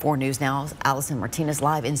 4 News Now, Allison Martinez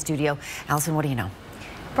live in studio. Allison, what do you know?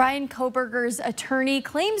 Brian Kohberger's attorney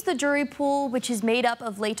claims the jury pool, which is made up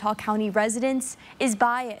of Latah County residents, is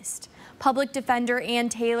biased. Public Defender Ann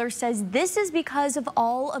Taylor says this is because of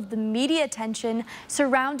all of the media attention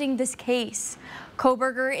surrounding this case.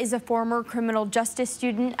 Kohberger is a former criminal justice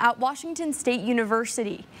student at Washington State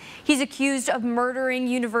University. He's accused of murdering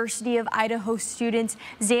University of Idaho students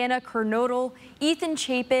Xana Kernodle, Ethan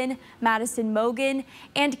Chapin, Madison Mogen,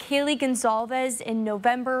 and Kaylee Gonzalez in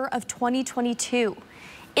November of 2022.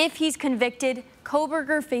 If he's convicted,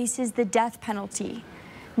 Kohberger faces the death penalty.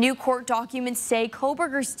 New court documents say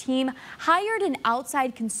Kohberger's team hired an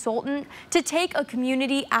outside consultant to take a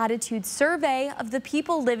community attitude survey of the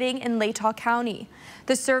people living in Latah County.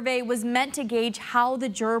 The survey was meant to gauge how the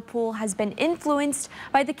juror pool has been influenced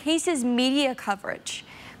by the case's media coverage.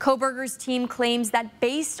 Kohberger's team claims that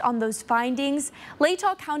based on those findings,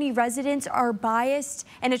 Latah County residents are biased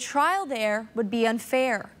and a trial there would be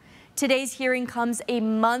unfair. Today's hearing comes a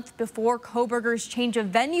month before Kohberger's change of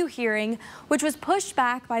venue hearing, which was pushed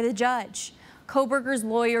back by the judge. Kohberger's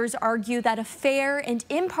lawyers argue that a fair and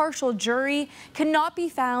impartial jury cannot be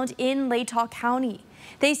found in Latah County.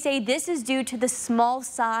 They say this is due to the small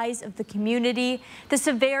size of the community, the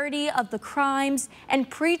severity of the crimes, and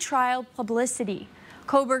pretrial publicity.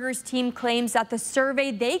 Kohberger's team claims that the survey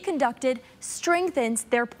they conducted strengthens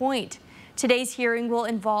their point. Today's hearing will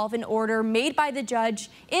involve an order made by the judge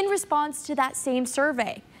in response to that same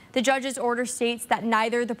survey. The judge's order states that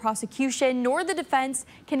neither the prosecution nor the defense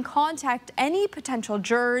can contact any potential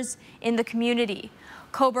jurors in the community.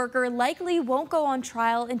 Kohberger likely won't go on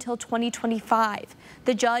trial until 2025.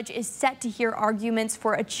 The judge is set to hear arguments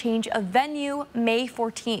for a change of venue May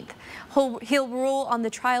 14th. He'll rule on the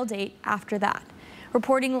trial date after that.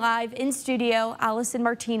 Reporting live in studio, Allison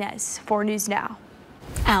Martinez, 4 News Now.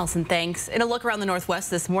 Allison, thanks. In a look around the Northwest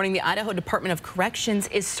this morning, the Idaho Department of Corrections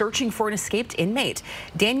is searching for an escaped inmate.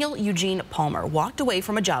 Daniel Eugene Palmer walked away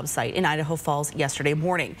from a job site in Idaho Falls yesterday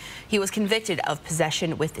morning. He was convicted of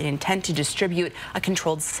possession with an intent to distribute a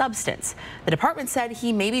controlled substance. The department said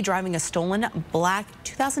he may be driving a stolen black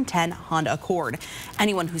 2010 Honda Accord.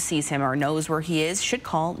 Anyone who sees him or knows where he is should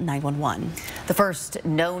call 911. The first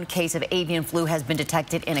known case of avian flu has been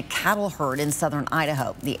detected in a cattle herd in southern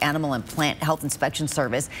Idaho. The Animal and Plant Health Inspection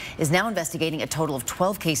Service is now investigating a total of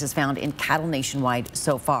 12 cases found in cattle nationwide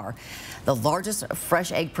so far. The largest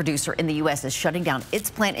fresh egg producer in the U.S. is shutting down its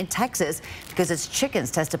plant in Texas because its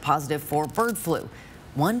chickens tested positive for bird flu.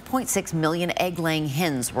 1.6 million egg-laying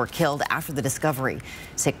hens were killed after the discovery.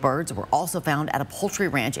 Sick birds were also found at a poultry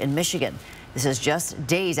ranch in Michigan. This is just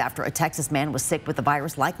days after a Texas man was sick with the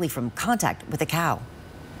virus, likely from contact with a cow.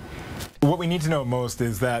 What we need to know most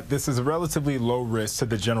is that this is a relatively low risk to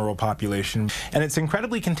the general population, and it's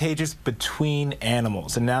incredibly contagious between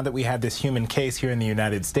animals. And now that we have this human case here in the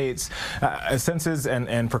United States, senses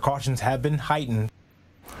and precautions have been heightened.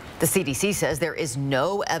 The CDC says there is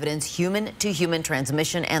no evidence human-to-human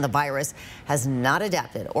transmission, and the virus has not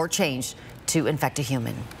adapted or changed to infect a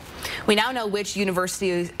human. We now know which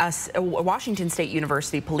Washington State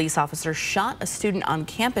University police officer shot a student on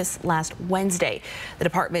campus last Wednesday. The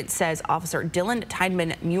department says Officer Dylan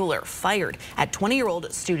Tideman Mueller fired at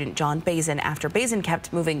 20-year-old student John Bazin after Bazin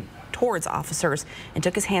kept moving towards officers and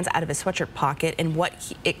took his hands out of his sweatshirt pocket in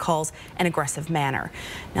what it calls an aggressive manner.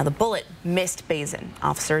 Now, the bullet missed Bazin.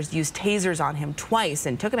 Officers used tasers on him twice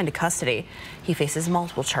and took him into custody. He faces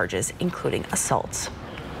multiple charges, including assault.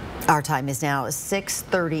 Our time is now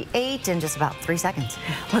 6:38 in just about 3 seconds.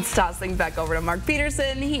 Let's toss things back over to Mark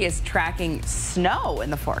Peterson. He is tracking snow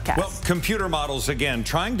in the forecast. Well, computer models again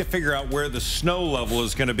trying to figure out where the snow level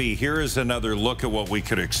is going to be. Here is another look at what we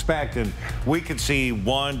could expect, and we could see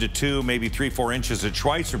 1 to 2, maybe 3-4 inches at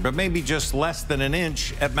Schweitzer, but maybe just less than an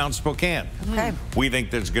inch at Mount Spokane. Okay. We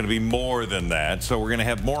think there's going to be more than that, so we're going to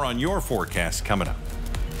have more on your forecast coming up.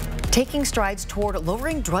 Taking strides toward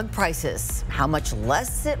lowering drug prices. How much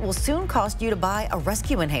less it will soon cost you to buy a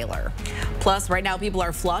rescue inhaler. Plus, right now, people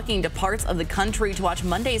are flocking to parts of the country to watch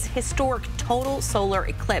Monday's historic total solar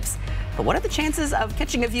eclipse. But what are the chances of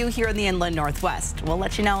catching a view here in the inland Northwest? We'll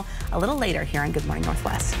let you know a little later here on Good Morning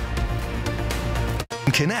Northwest.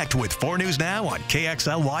 Connect with 4 News Now on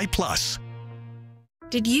KXLY+.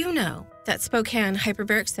 Did you know that Spokane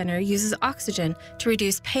Hyperbaric Center uses oxygen to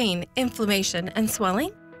reduce pain, inflammation, and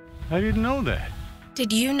swelling? I didn't know that.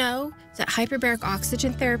 Did you know that hyperbaric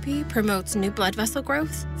oxygen therapy promotes new blood vessel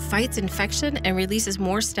growth, fights infection, and releases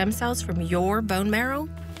more stem cells from your bone marrow?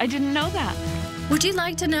 I didn't know that. Would you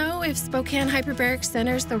like to know if Spokane Hyperbaric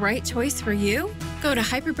Center is the right choice for you? Go to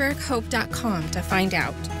hyperbarichope.com to find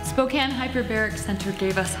out. Spokane Hyperbaric Center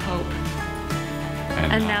gave us hope.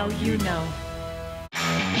 And now you know.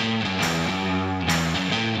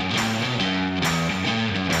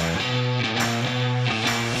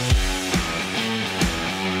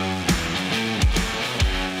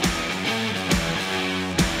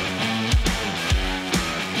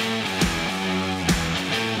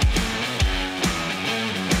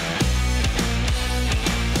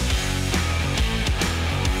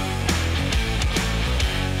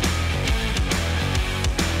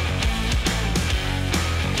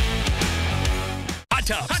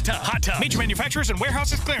 Hot Tub. Major manufacturers and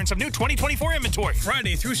warehouses clearance of new 2024 inventory.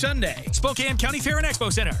 Friday through Sunday. Spokane County Fair and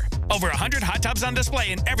Expo Center. Over 100 hot tubs on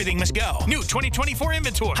display and everything must go. New 2024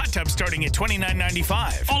 inventory. Hot tubs starting at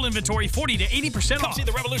 $29.95. All inventory 40 to 80% off. Come see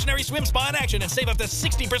the revolutionary swim spa in action and save up to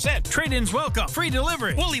 60%. Trade-ins welcome. Free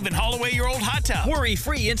delivery. We'll even haul away your old hot tub.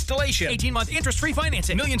 Worry-free installation. 18-month interest-free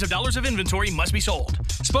financing. Millions of dollars of inventory must be sold.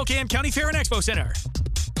 Spokane County Fair and Expo Center.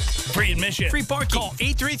 Free admission. Free parking. Call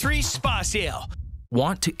 833-SPA-SALE.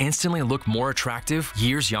 Want to instantly look more attractive,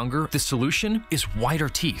 years younger? The solution is whiter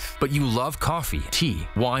teeth. But you love coffee, tea,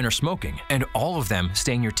 wine, or smoking, and all of them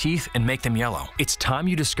stain your teeth and make them yellow. It's time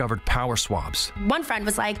you discovered Power Swabs. One friend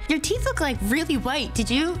was like, your teeth look like really white. Did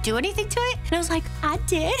you do anything to it? And I was like, I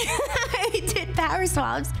did. I did Power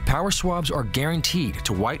Swabs. Power Swabs are guaranteed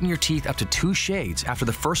to whiten your teeth up to 2 shades after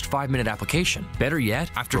the first 5-minute application. Better yet,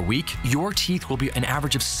 after a week, your teeth will be an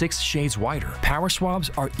average of 6 shades whiter. Power Swabs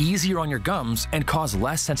are easier on your gums and cause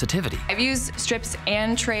less sensitivity. I've used strips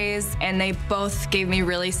and trays, and they both gave me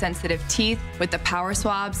really sensitive teeth. With the Power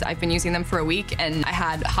Swabs, I've been using them for a week, and I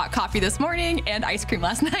had hot coffee this morning and ice cream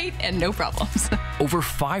last night, and no problems. Over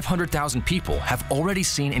 500,000 people have already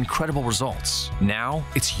seen incredible results. Now,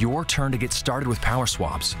 it's your turn to get started with Power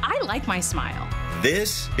Swabs. I like my smile.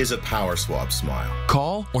 This is a Power Swab smile.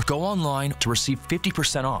 Call or go online to receive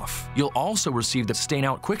 50% off. You'll also receive the Stain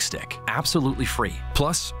Out Quick Stick, absolutely free.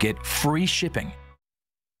 Plus, get free shipping.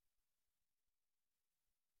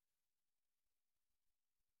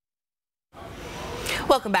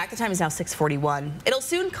 Welcome back. The time is now 6:41. It'll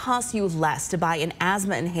soon cost you less to buy an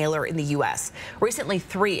asthma inhaler in the U.S. Recently,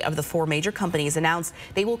 3 of the 4 major companies announced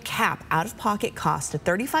they will cap out-of-pocket costs to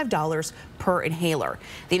 $35 per inhaler.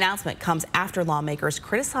 The announcement comes after lawmakers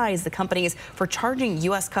criticize the companies for charging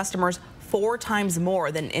U.S. customers 4 times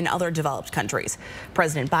more than in other developed countries.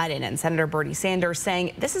 President Biden and Senator Bernie Sanders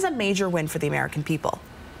saying this is a major win for the American people.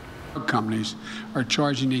 Companies are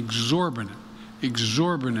charging exorbitant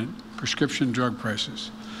prescription drug prices,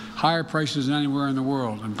 higher prices than anywhere in the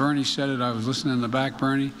world. And Bernie said it, I was listening in the back,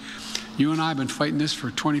 Bernie, you and I have been fighting this for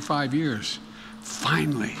 25 years.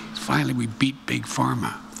 Finally we beat Big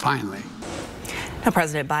Pharma, finally. Now,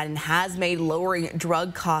 President Biden has made lowering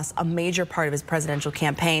drug costs a major part of his presidential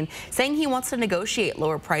campaign, saying he wants to negotiate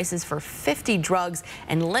lower prices for 50 drugs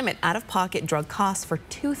and limit out-of-pocket drug costs for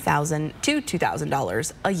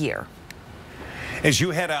 $2,000 a year. As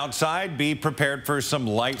you head outside, be prepared for some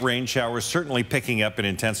light rain showers, certainly picking up in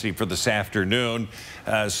intensity for this afternoon.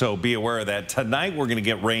 So be aware of that. Tonight, we're going to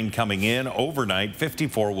get rain coming in overnight.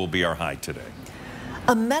 54 will be our high today.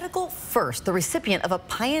 A medical first, the recipient of a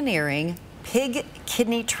pioneering pig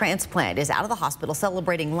kidney transplant is out of the hospital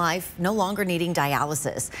celebrating life, no longer needing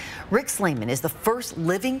dialysis. Rick Slayman is the first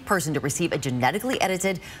living person to receive a genetically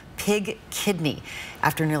edited pig kidney.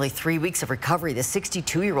 After nearly 3 weeks of recovery, the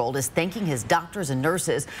 62-year-old is thanking his doctors and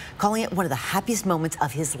nurses, calling it one of the happiest moments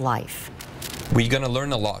of his life. We're going to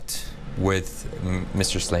learn a lot with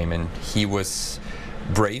Mr. Slayman. He was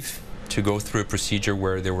brave to go through a procedure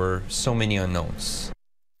where there were so many unknowns.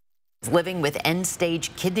 Living with end-stage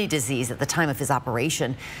kidney disease at the time of his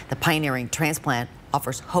operation, the pioneering transplant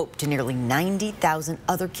offers hope to nearly 90,000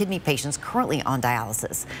 other kidney patients currently on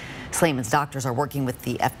dialysis. Slayman's doctors are working with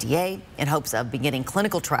the FDA in hopes of beginning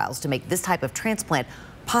clinical trials to make this type of transplant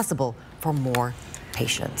possible for more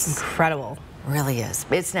patients. Incredible. Really is.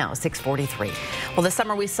 It's now 6:43. Well, this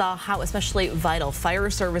summer we saw how especially vital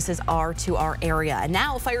fire services are to our area. And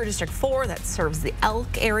now Fire District 4 that serves the Elk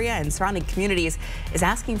area and surrounding communities is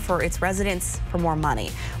asking for its residents for more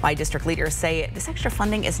money. Why district leaders say this extra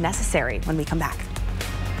funding is necessary when we come back.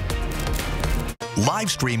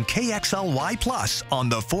 Live stream KXLY Plus on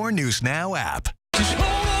the 4 News Now app.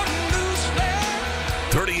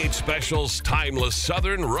 38 Specials Timeless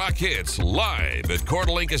Southern Rock Hits live at Coeur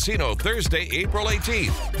d'Alene Casino Thursday, April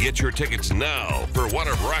 18th. Get your tickets now for one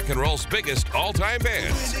of rock and roll's biggest all-time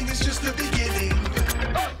bands.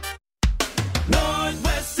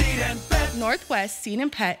 Northwest Seed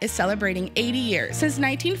and Pet is celebrating 80 years. Since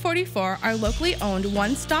 1944, our locally owned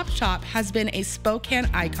one-stop shop has been a Spokane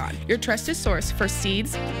icon, your trusted source for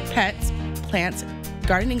seeds, pets, plants,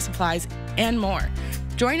 gardening supplies, and more.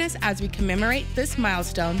 Join us as we commemorate this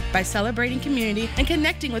milestone by celebrating community and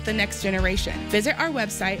connecting with the next generation. Visit our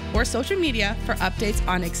website or social media for updates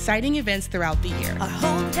on exciting events throughout the year. Our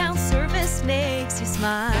hometown service makes you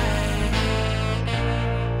smile.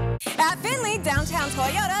 At Finley Downtown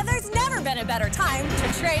Toyota, there's never been a better time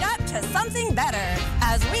to trade up to something better,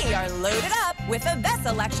 as we are loaded up with the best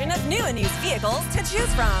selection of new and used vehicles to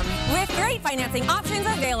choose from, with great financing options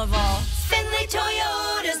available. Finley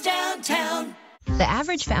Toyota's downtown. The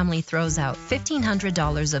average family throws out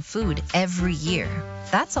 $1,500 of food every year.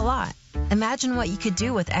 That's a lot. Imagine what you could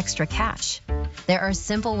do with extra cash. There are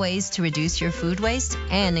simple ways to reduce your food waste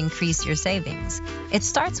and increase your savings. It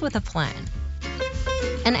starts with a plan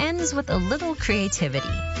and ends with a little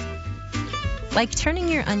creativity, like turning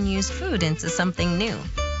your unused food into something new.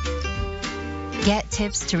 Get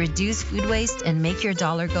tips to reduce food waste and make your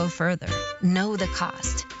dollar go further. Know the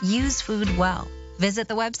cost. Use food well. Visit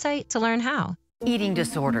the website to learn how. Eating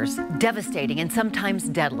disorders, devastating and sometimes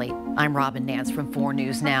deadly. I'm Robin Nance from 4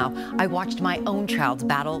 News Now. I watched my own child's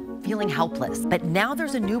battle, feeling helpless. But now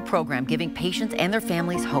there's a new program giving patients and their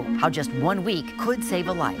families hope. How just 1 week could save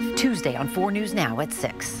a life. Tuesday on 4 News Now at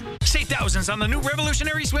 6. Save thousands on the new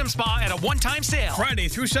Revolutionary Swim Spa at a one-time sale. Friday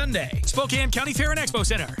through Sunday. Spokane County Fair and Expo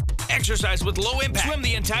Center. Exercise with low impact. Swim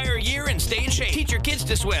the entire year and stay in shape. Teach your kids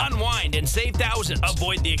to swim. Unwind and save thousands.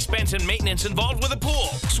 Avoid the expense and maintenance involved with a pool.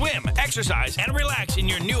 Swim, exercise, and relax in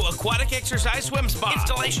your new aquatic exercise swim spa.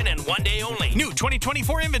 Installation in 1 day only. New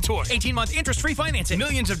 2024 inventory. 18-month interest-free financing.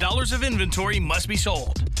 Millions of dollars of inventory must be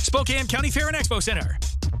sold. Spokane County Fair and Expo Center.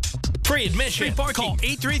 Free admission. Free parking. Call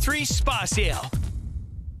 833-SPA-SALE.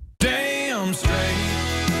 Damn straight.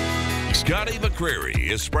 Scotty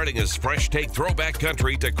McCreery is spreading his fresh take throwback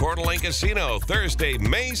country to Coeur d'Alene Casino Thursday,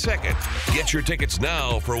 May 2nd. Get your tickets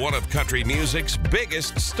now for one of country music's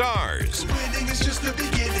biggest stars. Winning is just the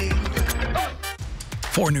beginning.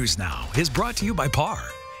 4 News Now is brought to you by PAR,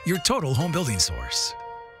 your total home building source.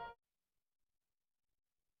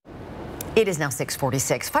 It is now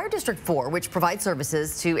 6:46. Fire District 4, which provides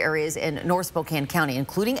services to areas in North Spokane County,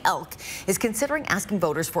 including Elk, is considering asking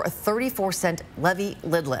voters for a 34-cent levy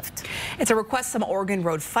lid lift. It's a request some Oregon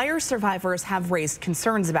Road fire survivors have raised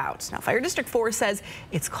concerns about. Now, Fire District 4 says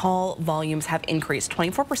its call volumes have increased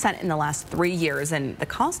 24% in the last 3 years, and the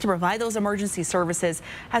cost to provide those emergency services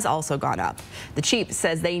has also gone up. The chief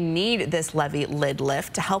says they need this levy lid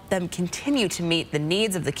lift to help them continue to meet the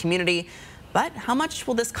needs of the community. But how much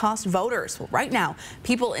will this cost voters? Well, right now,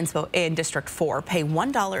 people in District 4 pay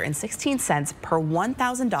 $1.16 per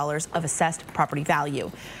 $1,000 of assessed property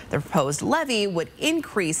value. The proposed levy would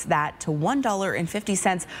increase that to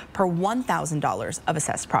 $1.50 per $1,000 of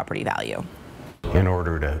assessed property value. In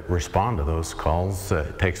order to respond to those calls,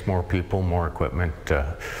 it takes more people, more equipment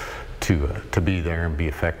to be there and be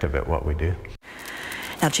effective at what we do.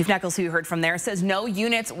 Now, Chief Nichols, who you heard from there, says no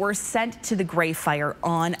units were sent to the Gray Fire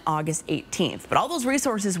on August 18th, but all those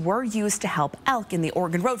resources were used to help Elk in the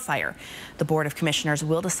Oregon Road fire. The Board of Commissioners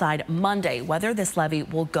will decide Monday whether this levy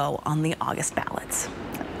will go on the August ballots.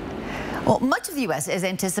 Well, much of the U.S. is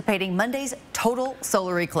anticipating Monday's total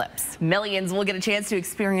solar eclipse. Millions will get a chance to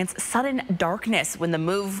experience sudden darkness when the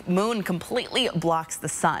moon completely blocks the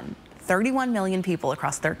sun. 31 million people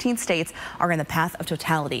across 13 states are in the path of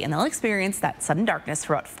totality, and they'll experience that sudden darkness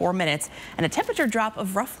for about 4 minutes and a temperature drop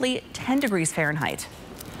of roughly 10 degrees Fahrenheit.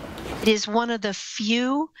 It is one of the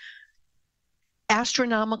few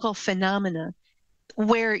astronomical phenomena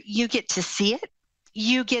where you get to see it,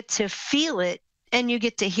 you get to feel it, and you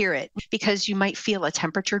get to hear it, because you might feel a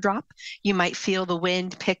temperature drop, you might feel the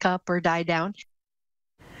wind pick up or die down.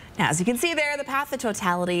 Now, as you can see there, the path of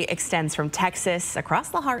totality extends from Texas across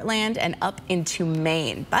the heartland and up into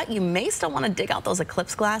Maine. But you may still want to dig out those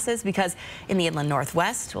eclipse glasses, because in the inland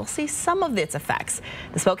northwest, we'll see some of its effects.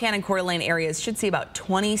 The Spokane and Coeur d'Alene areas should see about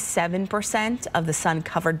 27% of the sun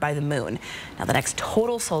covered by the moon. Now, the next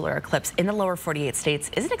total solar eclipse in the lower 48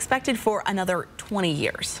 states isn't expected for another 20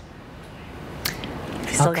 years.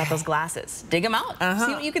 You still got those glasses. Dig them out.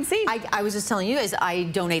 See what you can see. I was just telling you guys, I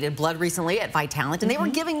donated blood recently at Vitalant, and they were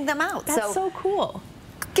giving them out. That's so cool.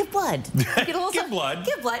 Give blood. Get a little Give blood.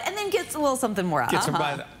 Give blood, and then get a little something more out. Get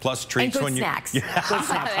some plus treats and good when you. snacks. Good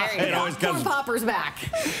snacks. There you go. Corn Poppers back.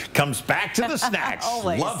 Comes back to the snacks.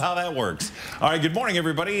 Always. Love how that works. All right, good morning,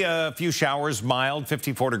 everybody. A few showers, mild,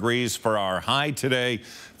 54 degrees for our high today.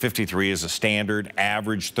 53 is a standard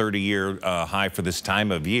average 30-year high for this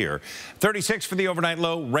time of year. 36 for the overnight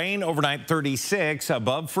low. Rain overnight, 36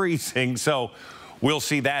 above freezing. So we'll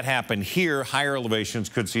see that happen here. Higher elevations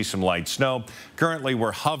could see some light snow. Currently,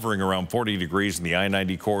 we're hovering around 40 degrees in the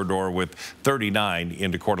I-90 corridor with 39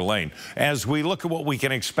 into Coeur d'Alene. As we look at what we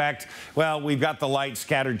can expect, well, we've got the light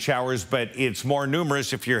scattered showers, but it's more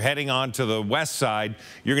numerous. If you're heading on to the west side,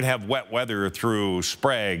 you're going to have wet weather through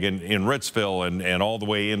Sprague and in Ritzville and all the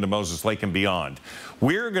way into Moses Lake and beyond.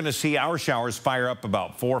 We're going to see our showers fire up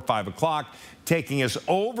about 4 or 5 o'clock, taking us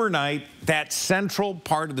overnight. That central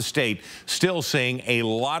part of the state still seeing seeing a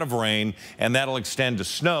lot of rain, and that'll extend to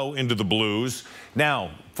snow into the blues.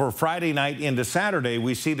 Now, for Friday night into Saturday,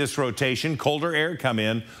 we see this rotation, colder air come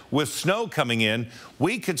in with snow coming in.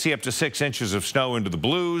 We could see up to 6 inches of snow into the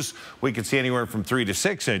blues. We could see anywhere from 3 to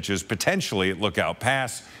 6 inches potentially at Lookout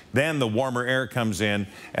Pass. Then the warmer air comes in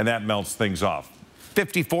and that melts things off.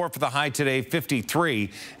 54 for the high today, 53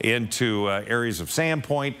 into areas of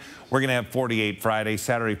Sandpoint. We're going to have 48 Friday,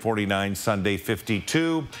 Saturday 49, Sunday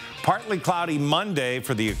 52. Partly cloudy Monday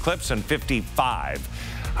for the eclipse and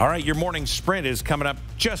 55. All right, your morning sprint is coming up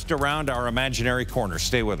just around our imaginary corner.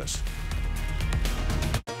 Stay with us.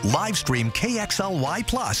 Live stream KXLY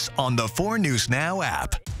Plus on the 4 News Now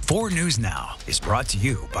app. 4 News Now is brought to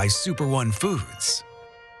you by Super One Foods.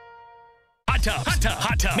 Hot Tub, Hot Tub,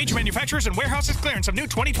 Hot Tub. Major manufacturers and warehouses clearance of new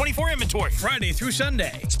 2024 inventory. Friday through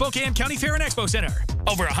Sunday. Spokane County Fair and Expo Center.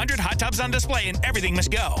 Over 100 hot tubs on display and everything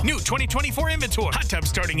must go. New 2024 inventory. Hot tubs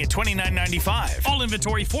starting at $29.95. All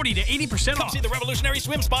inventory 40 to 80% off. Come see the revolutionary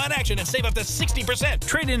swim spa in action and save up to 60%.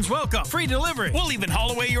 Trade-ins welcome. Free delivery. We'll even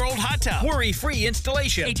haul away your old hot tub. Worry-free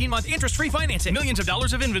installation. 18-month interest-free financing. Millions of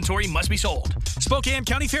dollars of inventory must be sold. Spokane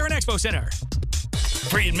County Fair and Expo Center.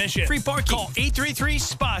 Free admission. Free parking. Call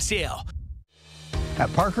 833-SPA-SALE.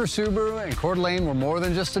 At Parker Subaru in Coeur d'Alene, we're more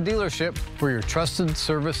than just a dealership. We're your trusted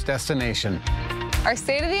service destination. Our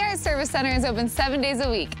state-of-the-art service center is open 7 days a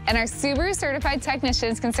week, and our Subaru certified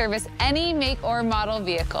technicians can service any make or model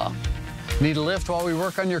vehicle. Need a lift while we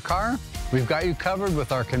work on your car? We've got you covered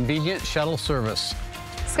with our convenient shuttle service.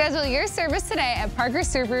 Schedule your service today at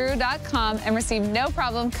parkersubaru.com and receive no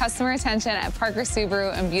problem customer attention at Parker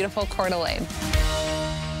Subaru in beautiful Coeur d'Alene.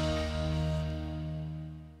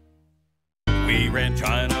 We rent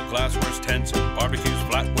china, glassware, tents, and barbecues,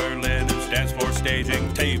 flatware, linen, dance floor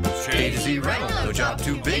staging, tables, chairs. A to Z rental. No job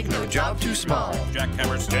too big, no job too small.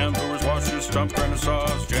 Jackhammers, stem doors, washers, stump grinders,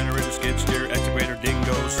 saws, generators, skid steer, excavator,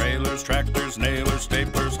 dingoes, trailers, tractors, nailers,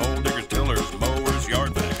 staplers, hole diggers, tillers, mowers,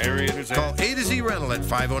 yard vac, aerators. Call A to Z Rental at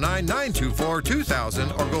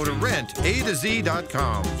 509-924-2000 or go to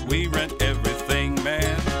rentatoz.com. We rent everything,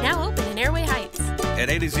 man. Now open in Airway Heights. At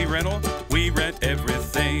A to Z Rental, we rent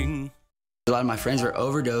everything. A lot of my friends were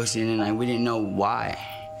overdosing and we didn't know why.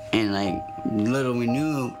 And little we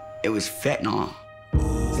knew it was fentanyl.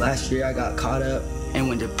 Last year I got caught up and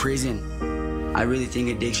went to prison. I really think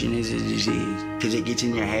addiction is a disease because it gets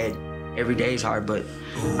in your head. Every day is hard, but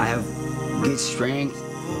I have good strength.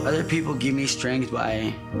 Other people give me strength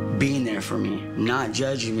by being there for me, not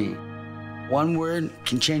judging me. One word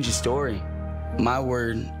can change the story. My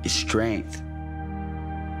word is strength.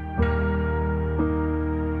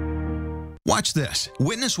 Watch this.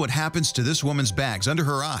 Witness what happens to this woman's bags under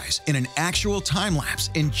her eyes in an actual time lapse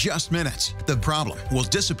in just minutes. The problem will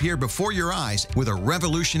disappear before your eyes with a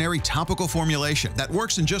revolutionary topical formulation that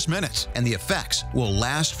works in just minutes, and the effects will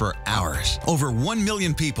last for hours. Over 1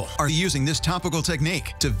 million people are using this topical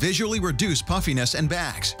technique to visually reduce puffiness and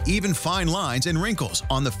bags, even fine lines and wrinkles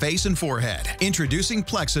on the face and forehead. Introducing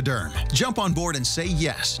Plexiderm. Jump on board and say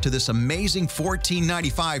yes to this amazing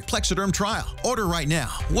 $14.95 Plexiderm trial. Order right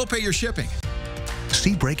now. We'll pay your shipping.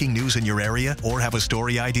 See breaking news in your area or have a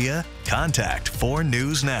story idea? Contact 4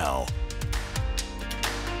 News Now.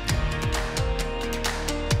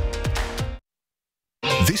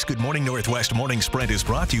 This Good Morning Northwest Morning Sprint is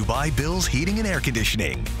brought to you by Bill's Heating and Air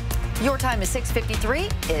Conditioning. Your time is 6:53.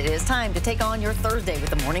 It is time to take on your Thursday with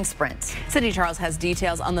the Morning Sprint. Cindy Charles has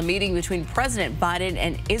details on the meeting between President Biden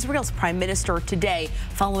and Israel's Prime Minister today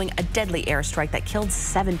following a deadly airstrike that killed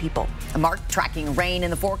 7 people. Mark tracking rain in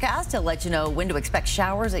the forecast to let you know when to expect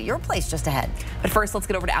showers at your place just ahead. But first, let's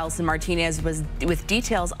get over to Allison Martinez with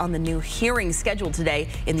details on the new hearing scheduled today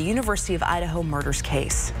in the University of Idaho murders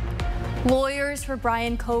case. Lawyers for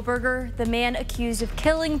Bryan Kohberger, the man accused of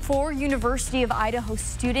killing 4 University of Idaho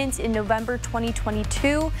students in November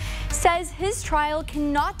 2022, says his trial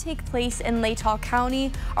cannot take place in Latah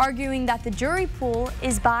County, arguing that the jury pool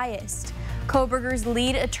is biased. Kohberger's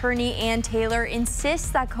lead attorney, Ann Taylor,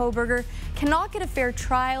 insists that Kohberger cannot get a fair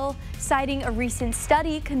trial, citing a recent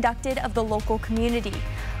study conducted of the local community.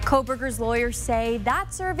 Kohberger's lawyers say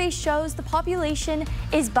that survey shows the population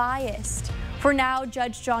is biased. For now,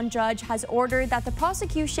 Judge John Judge has ordered that the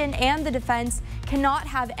prosecution and the defense cannot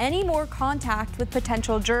have any more contact with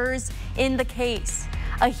potential jurors in the case.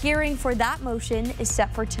 A hearing for that motion is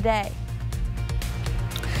set for today.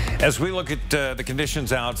 As we look at the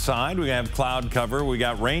conditions outside, we have cloud cover. We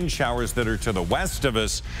got rain showers that are to the west of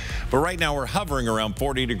us. But right now we're hovering around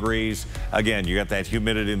 40 degrees. Again, you got that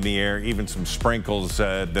humidity in the air, even some sprinkles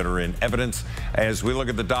that are in evidence. As we look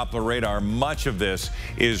at the Doppler radar, much of this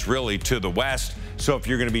is really to the west. So if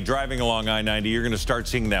you're going to be driving along I-90, you're going to start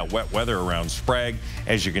seeing that wet weather around Sprague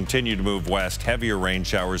as you continue to move west. Heavier rain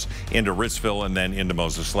showers into Ritzville and then into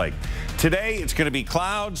Moses Lake. Today, it's going to be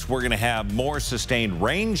clouds. We're going to have more sustained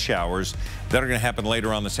rain showers that are going to happen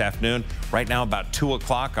later on this afternoon. Right now, about 2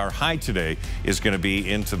 o'clock, our high today is going to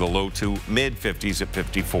be into the low to mid 50s at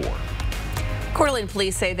 54. Coeur d'Alene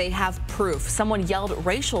police say they have proof someone yelled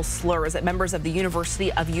racial slurs at members of the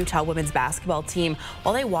University of Utah women's basketball team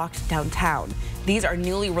while they walked downtown. These are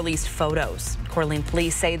newly released photos. Coeur d'Alene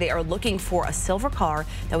police say they are looking for a silver car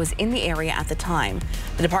that was in the area at the time.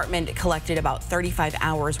 The department collected about 35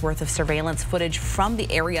 hours worth of surveillance footage from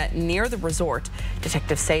the area near the resort.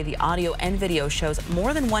 Detectives say the audio and video shows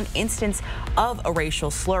more than one instance of a racial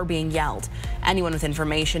slur being yelled. Anyone with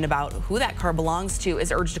information about who that car belongs to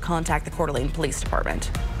is urged to contact the Coeur d'Alene Police Department.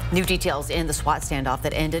 New details in the SWAT standoff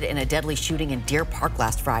that ended in a deadly shooting in Deer Park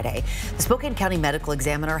last Friday. The Spokane County Medical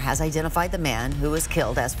Examiner has identified the man who was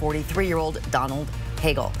killed as 43-year-old Donald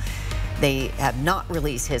Hagel. They have not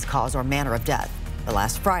released his cause or manner of death. But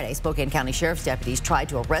last Friday, Spokane County Sheriff's deputies tried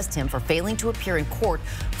to arrest him for failing to appear in court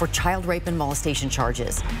for child rape and molestation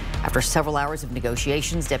charges. After several hours of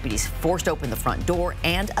negotiations, deputies forced open the front door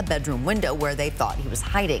and a bedroom window where they thought he was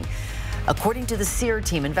hiding. According to the SEER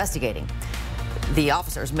team investigating, the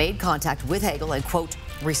officers made contact with Hagel and, quote,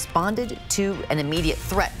 responded to an immediate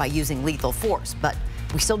threat by using lethal force. But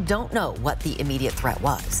we still don't know what the immediate threat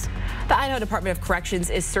was. The Idaho Department of Corrections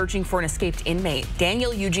is searching for an escaped inmate.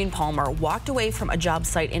 Daniel Eugene Palmer walked away from a job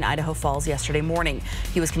site in Idaho Falls yesterday morning.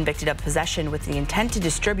 He was convicted of possession with the intent to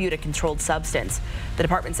distribute a controlled substance. The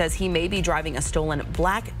department says he may be driving a stolen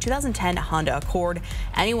black 2010 Honda Accord.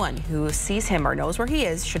 Anyone who sees him or knows where he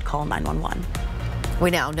is should call 911. We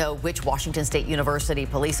now know which Washington State University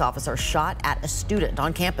police officer shot at a student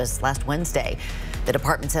on campus last Wednesday. The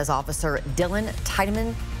department says Officer Dylan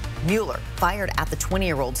Tiedemann Mueller fired at the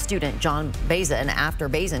 20-year-old student, John Bazin, after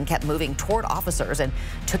Bazin kept moving toward officers and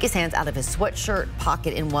took his hands out of his sweatshirt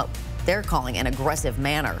pocket in what they're calling an aggressive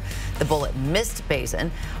manner. The bullet missed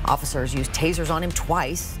Bazin. Officers used tasers on him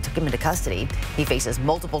twice, took him into custody. He faces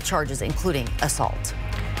multiple charges, including assault.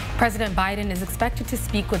 President Biden is expected to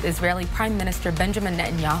speak with Israeli Prime Minister Benjamin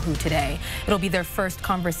Netanyahu today. It'll be their first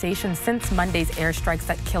conversation since Monday's airstrikes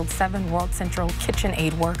that killed 7 World Central Kitchen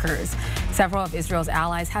aid workers. Several of Israel's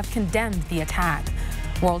allies have condemned the attack.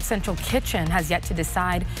 World Central Kitchen has yet to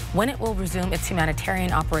decide when it will resume its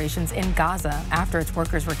humanitarian operations in Gaza after its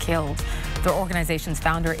workers were killed. The organization's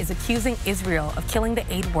founder is accusing Israel of killing the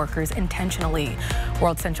aid workers intentionally.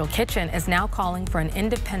 World Central Kitchen is now calling for an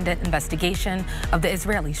independent investigation of the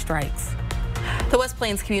Israeli strikes. The West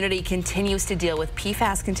Plains community continues to deal with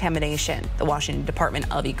PFAS contamination. The Washington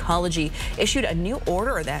Department of Ecology issued a new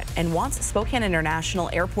order and wants Spokane International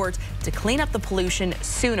Airport to clean up the pollution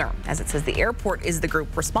sooner, as it says the airport is the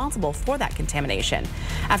group responsible for that contamination.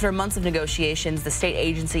 After months of negotiations, the state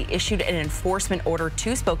agency issued an enforcement order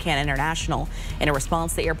to Spokane International. In a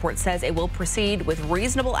response, the airport says it will proceed with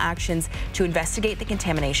reasonable actions to investigate the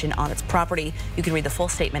contamination on its property. You can read the full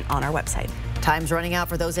statement on our website. Time's running out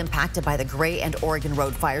for those impacted by the Gray and Oregon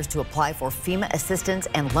Road fires to apply for FEMA assistance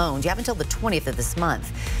and loans. You have until the 20th of this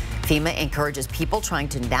month. FEMA encourages people trying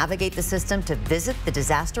to navigate the system to visit the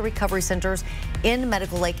disaster recovery centers in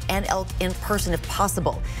Medical Lake and Elk in person if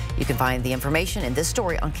possible. You can find the information in this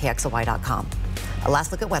story on KXLY.com. A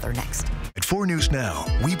last look at weather next. At 4 News Now,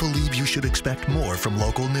 we believe you should expect more from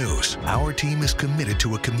local news. Our team is committed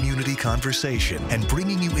to a community conversation and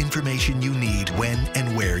bringing you information you need when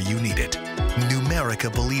and where you need it.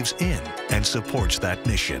 Numerica believes in and supports that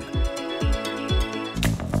mission.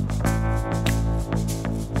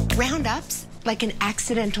 Roundup's like an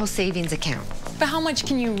accidental savings account. But how much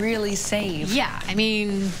can you really save? Yeah, I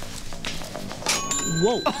mean,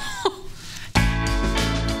 whoa.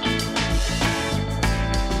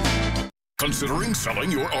 Considering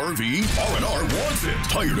selling your RV? R&R wants it.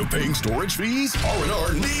 Tired of paying storage fees?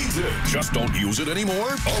 R&R needs it. Just don't use it anymore?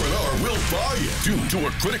 R&R will buy it. Due to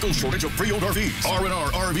a critical shortage of pre-owned RVs, R&R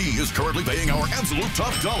RV is currently paying our absolute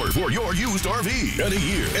top dollar for your used RV. Any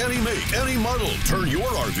year, any make, any model. Turn your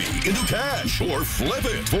RV into cash or flip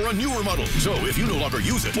it for a newer model. So if you no longer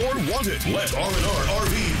use it or want it, let R&R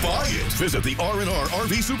RV buy it. Visit the R&R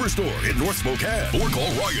RV Superstore in North Spokane or call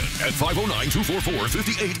Ryan at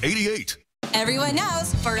 509-244-5888. Everyone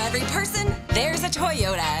knows, for every person, there's a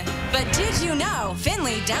Toyota. But did you know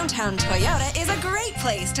Finley downtown Toyota is a great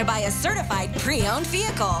place to buy a certified pre-owned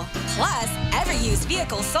vehicle. Plus, every used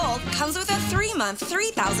vehicle sold comes with a 3-month,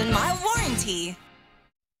 3,000-mile warranty.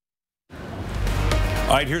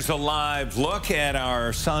 All right, here's a live look at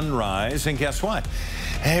our sunrise, and guess what?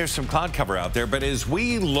 There's some cloud cover out there, but as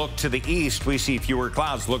we look to the east, we see fewer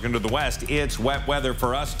clouds. Looking to the west, it's wet weather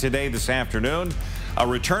for us today, this afternoon. A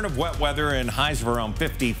return of wet weather and highs of around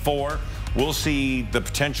 54. We'll see the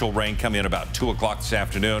potential rain come in about 2 o'clock this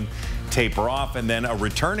afternoon, taper off, and then a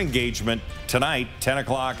return engagement tonight, 10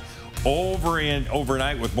 o'clock,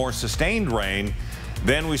 overnight with more sustained rain.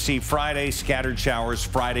 Then we see Friday scattered showers,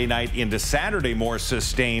 Friday night into Saturday more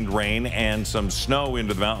sustained rain and some snow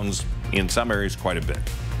into the mountains in some areas quite a bit.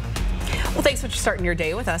 Well, thanks for starting your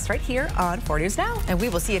day with us right here on 4 News Now. And we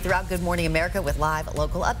will see you throughout Good Morning America with live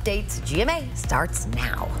local updates. GMA starts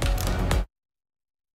now.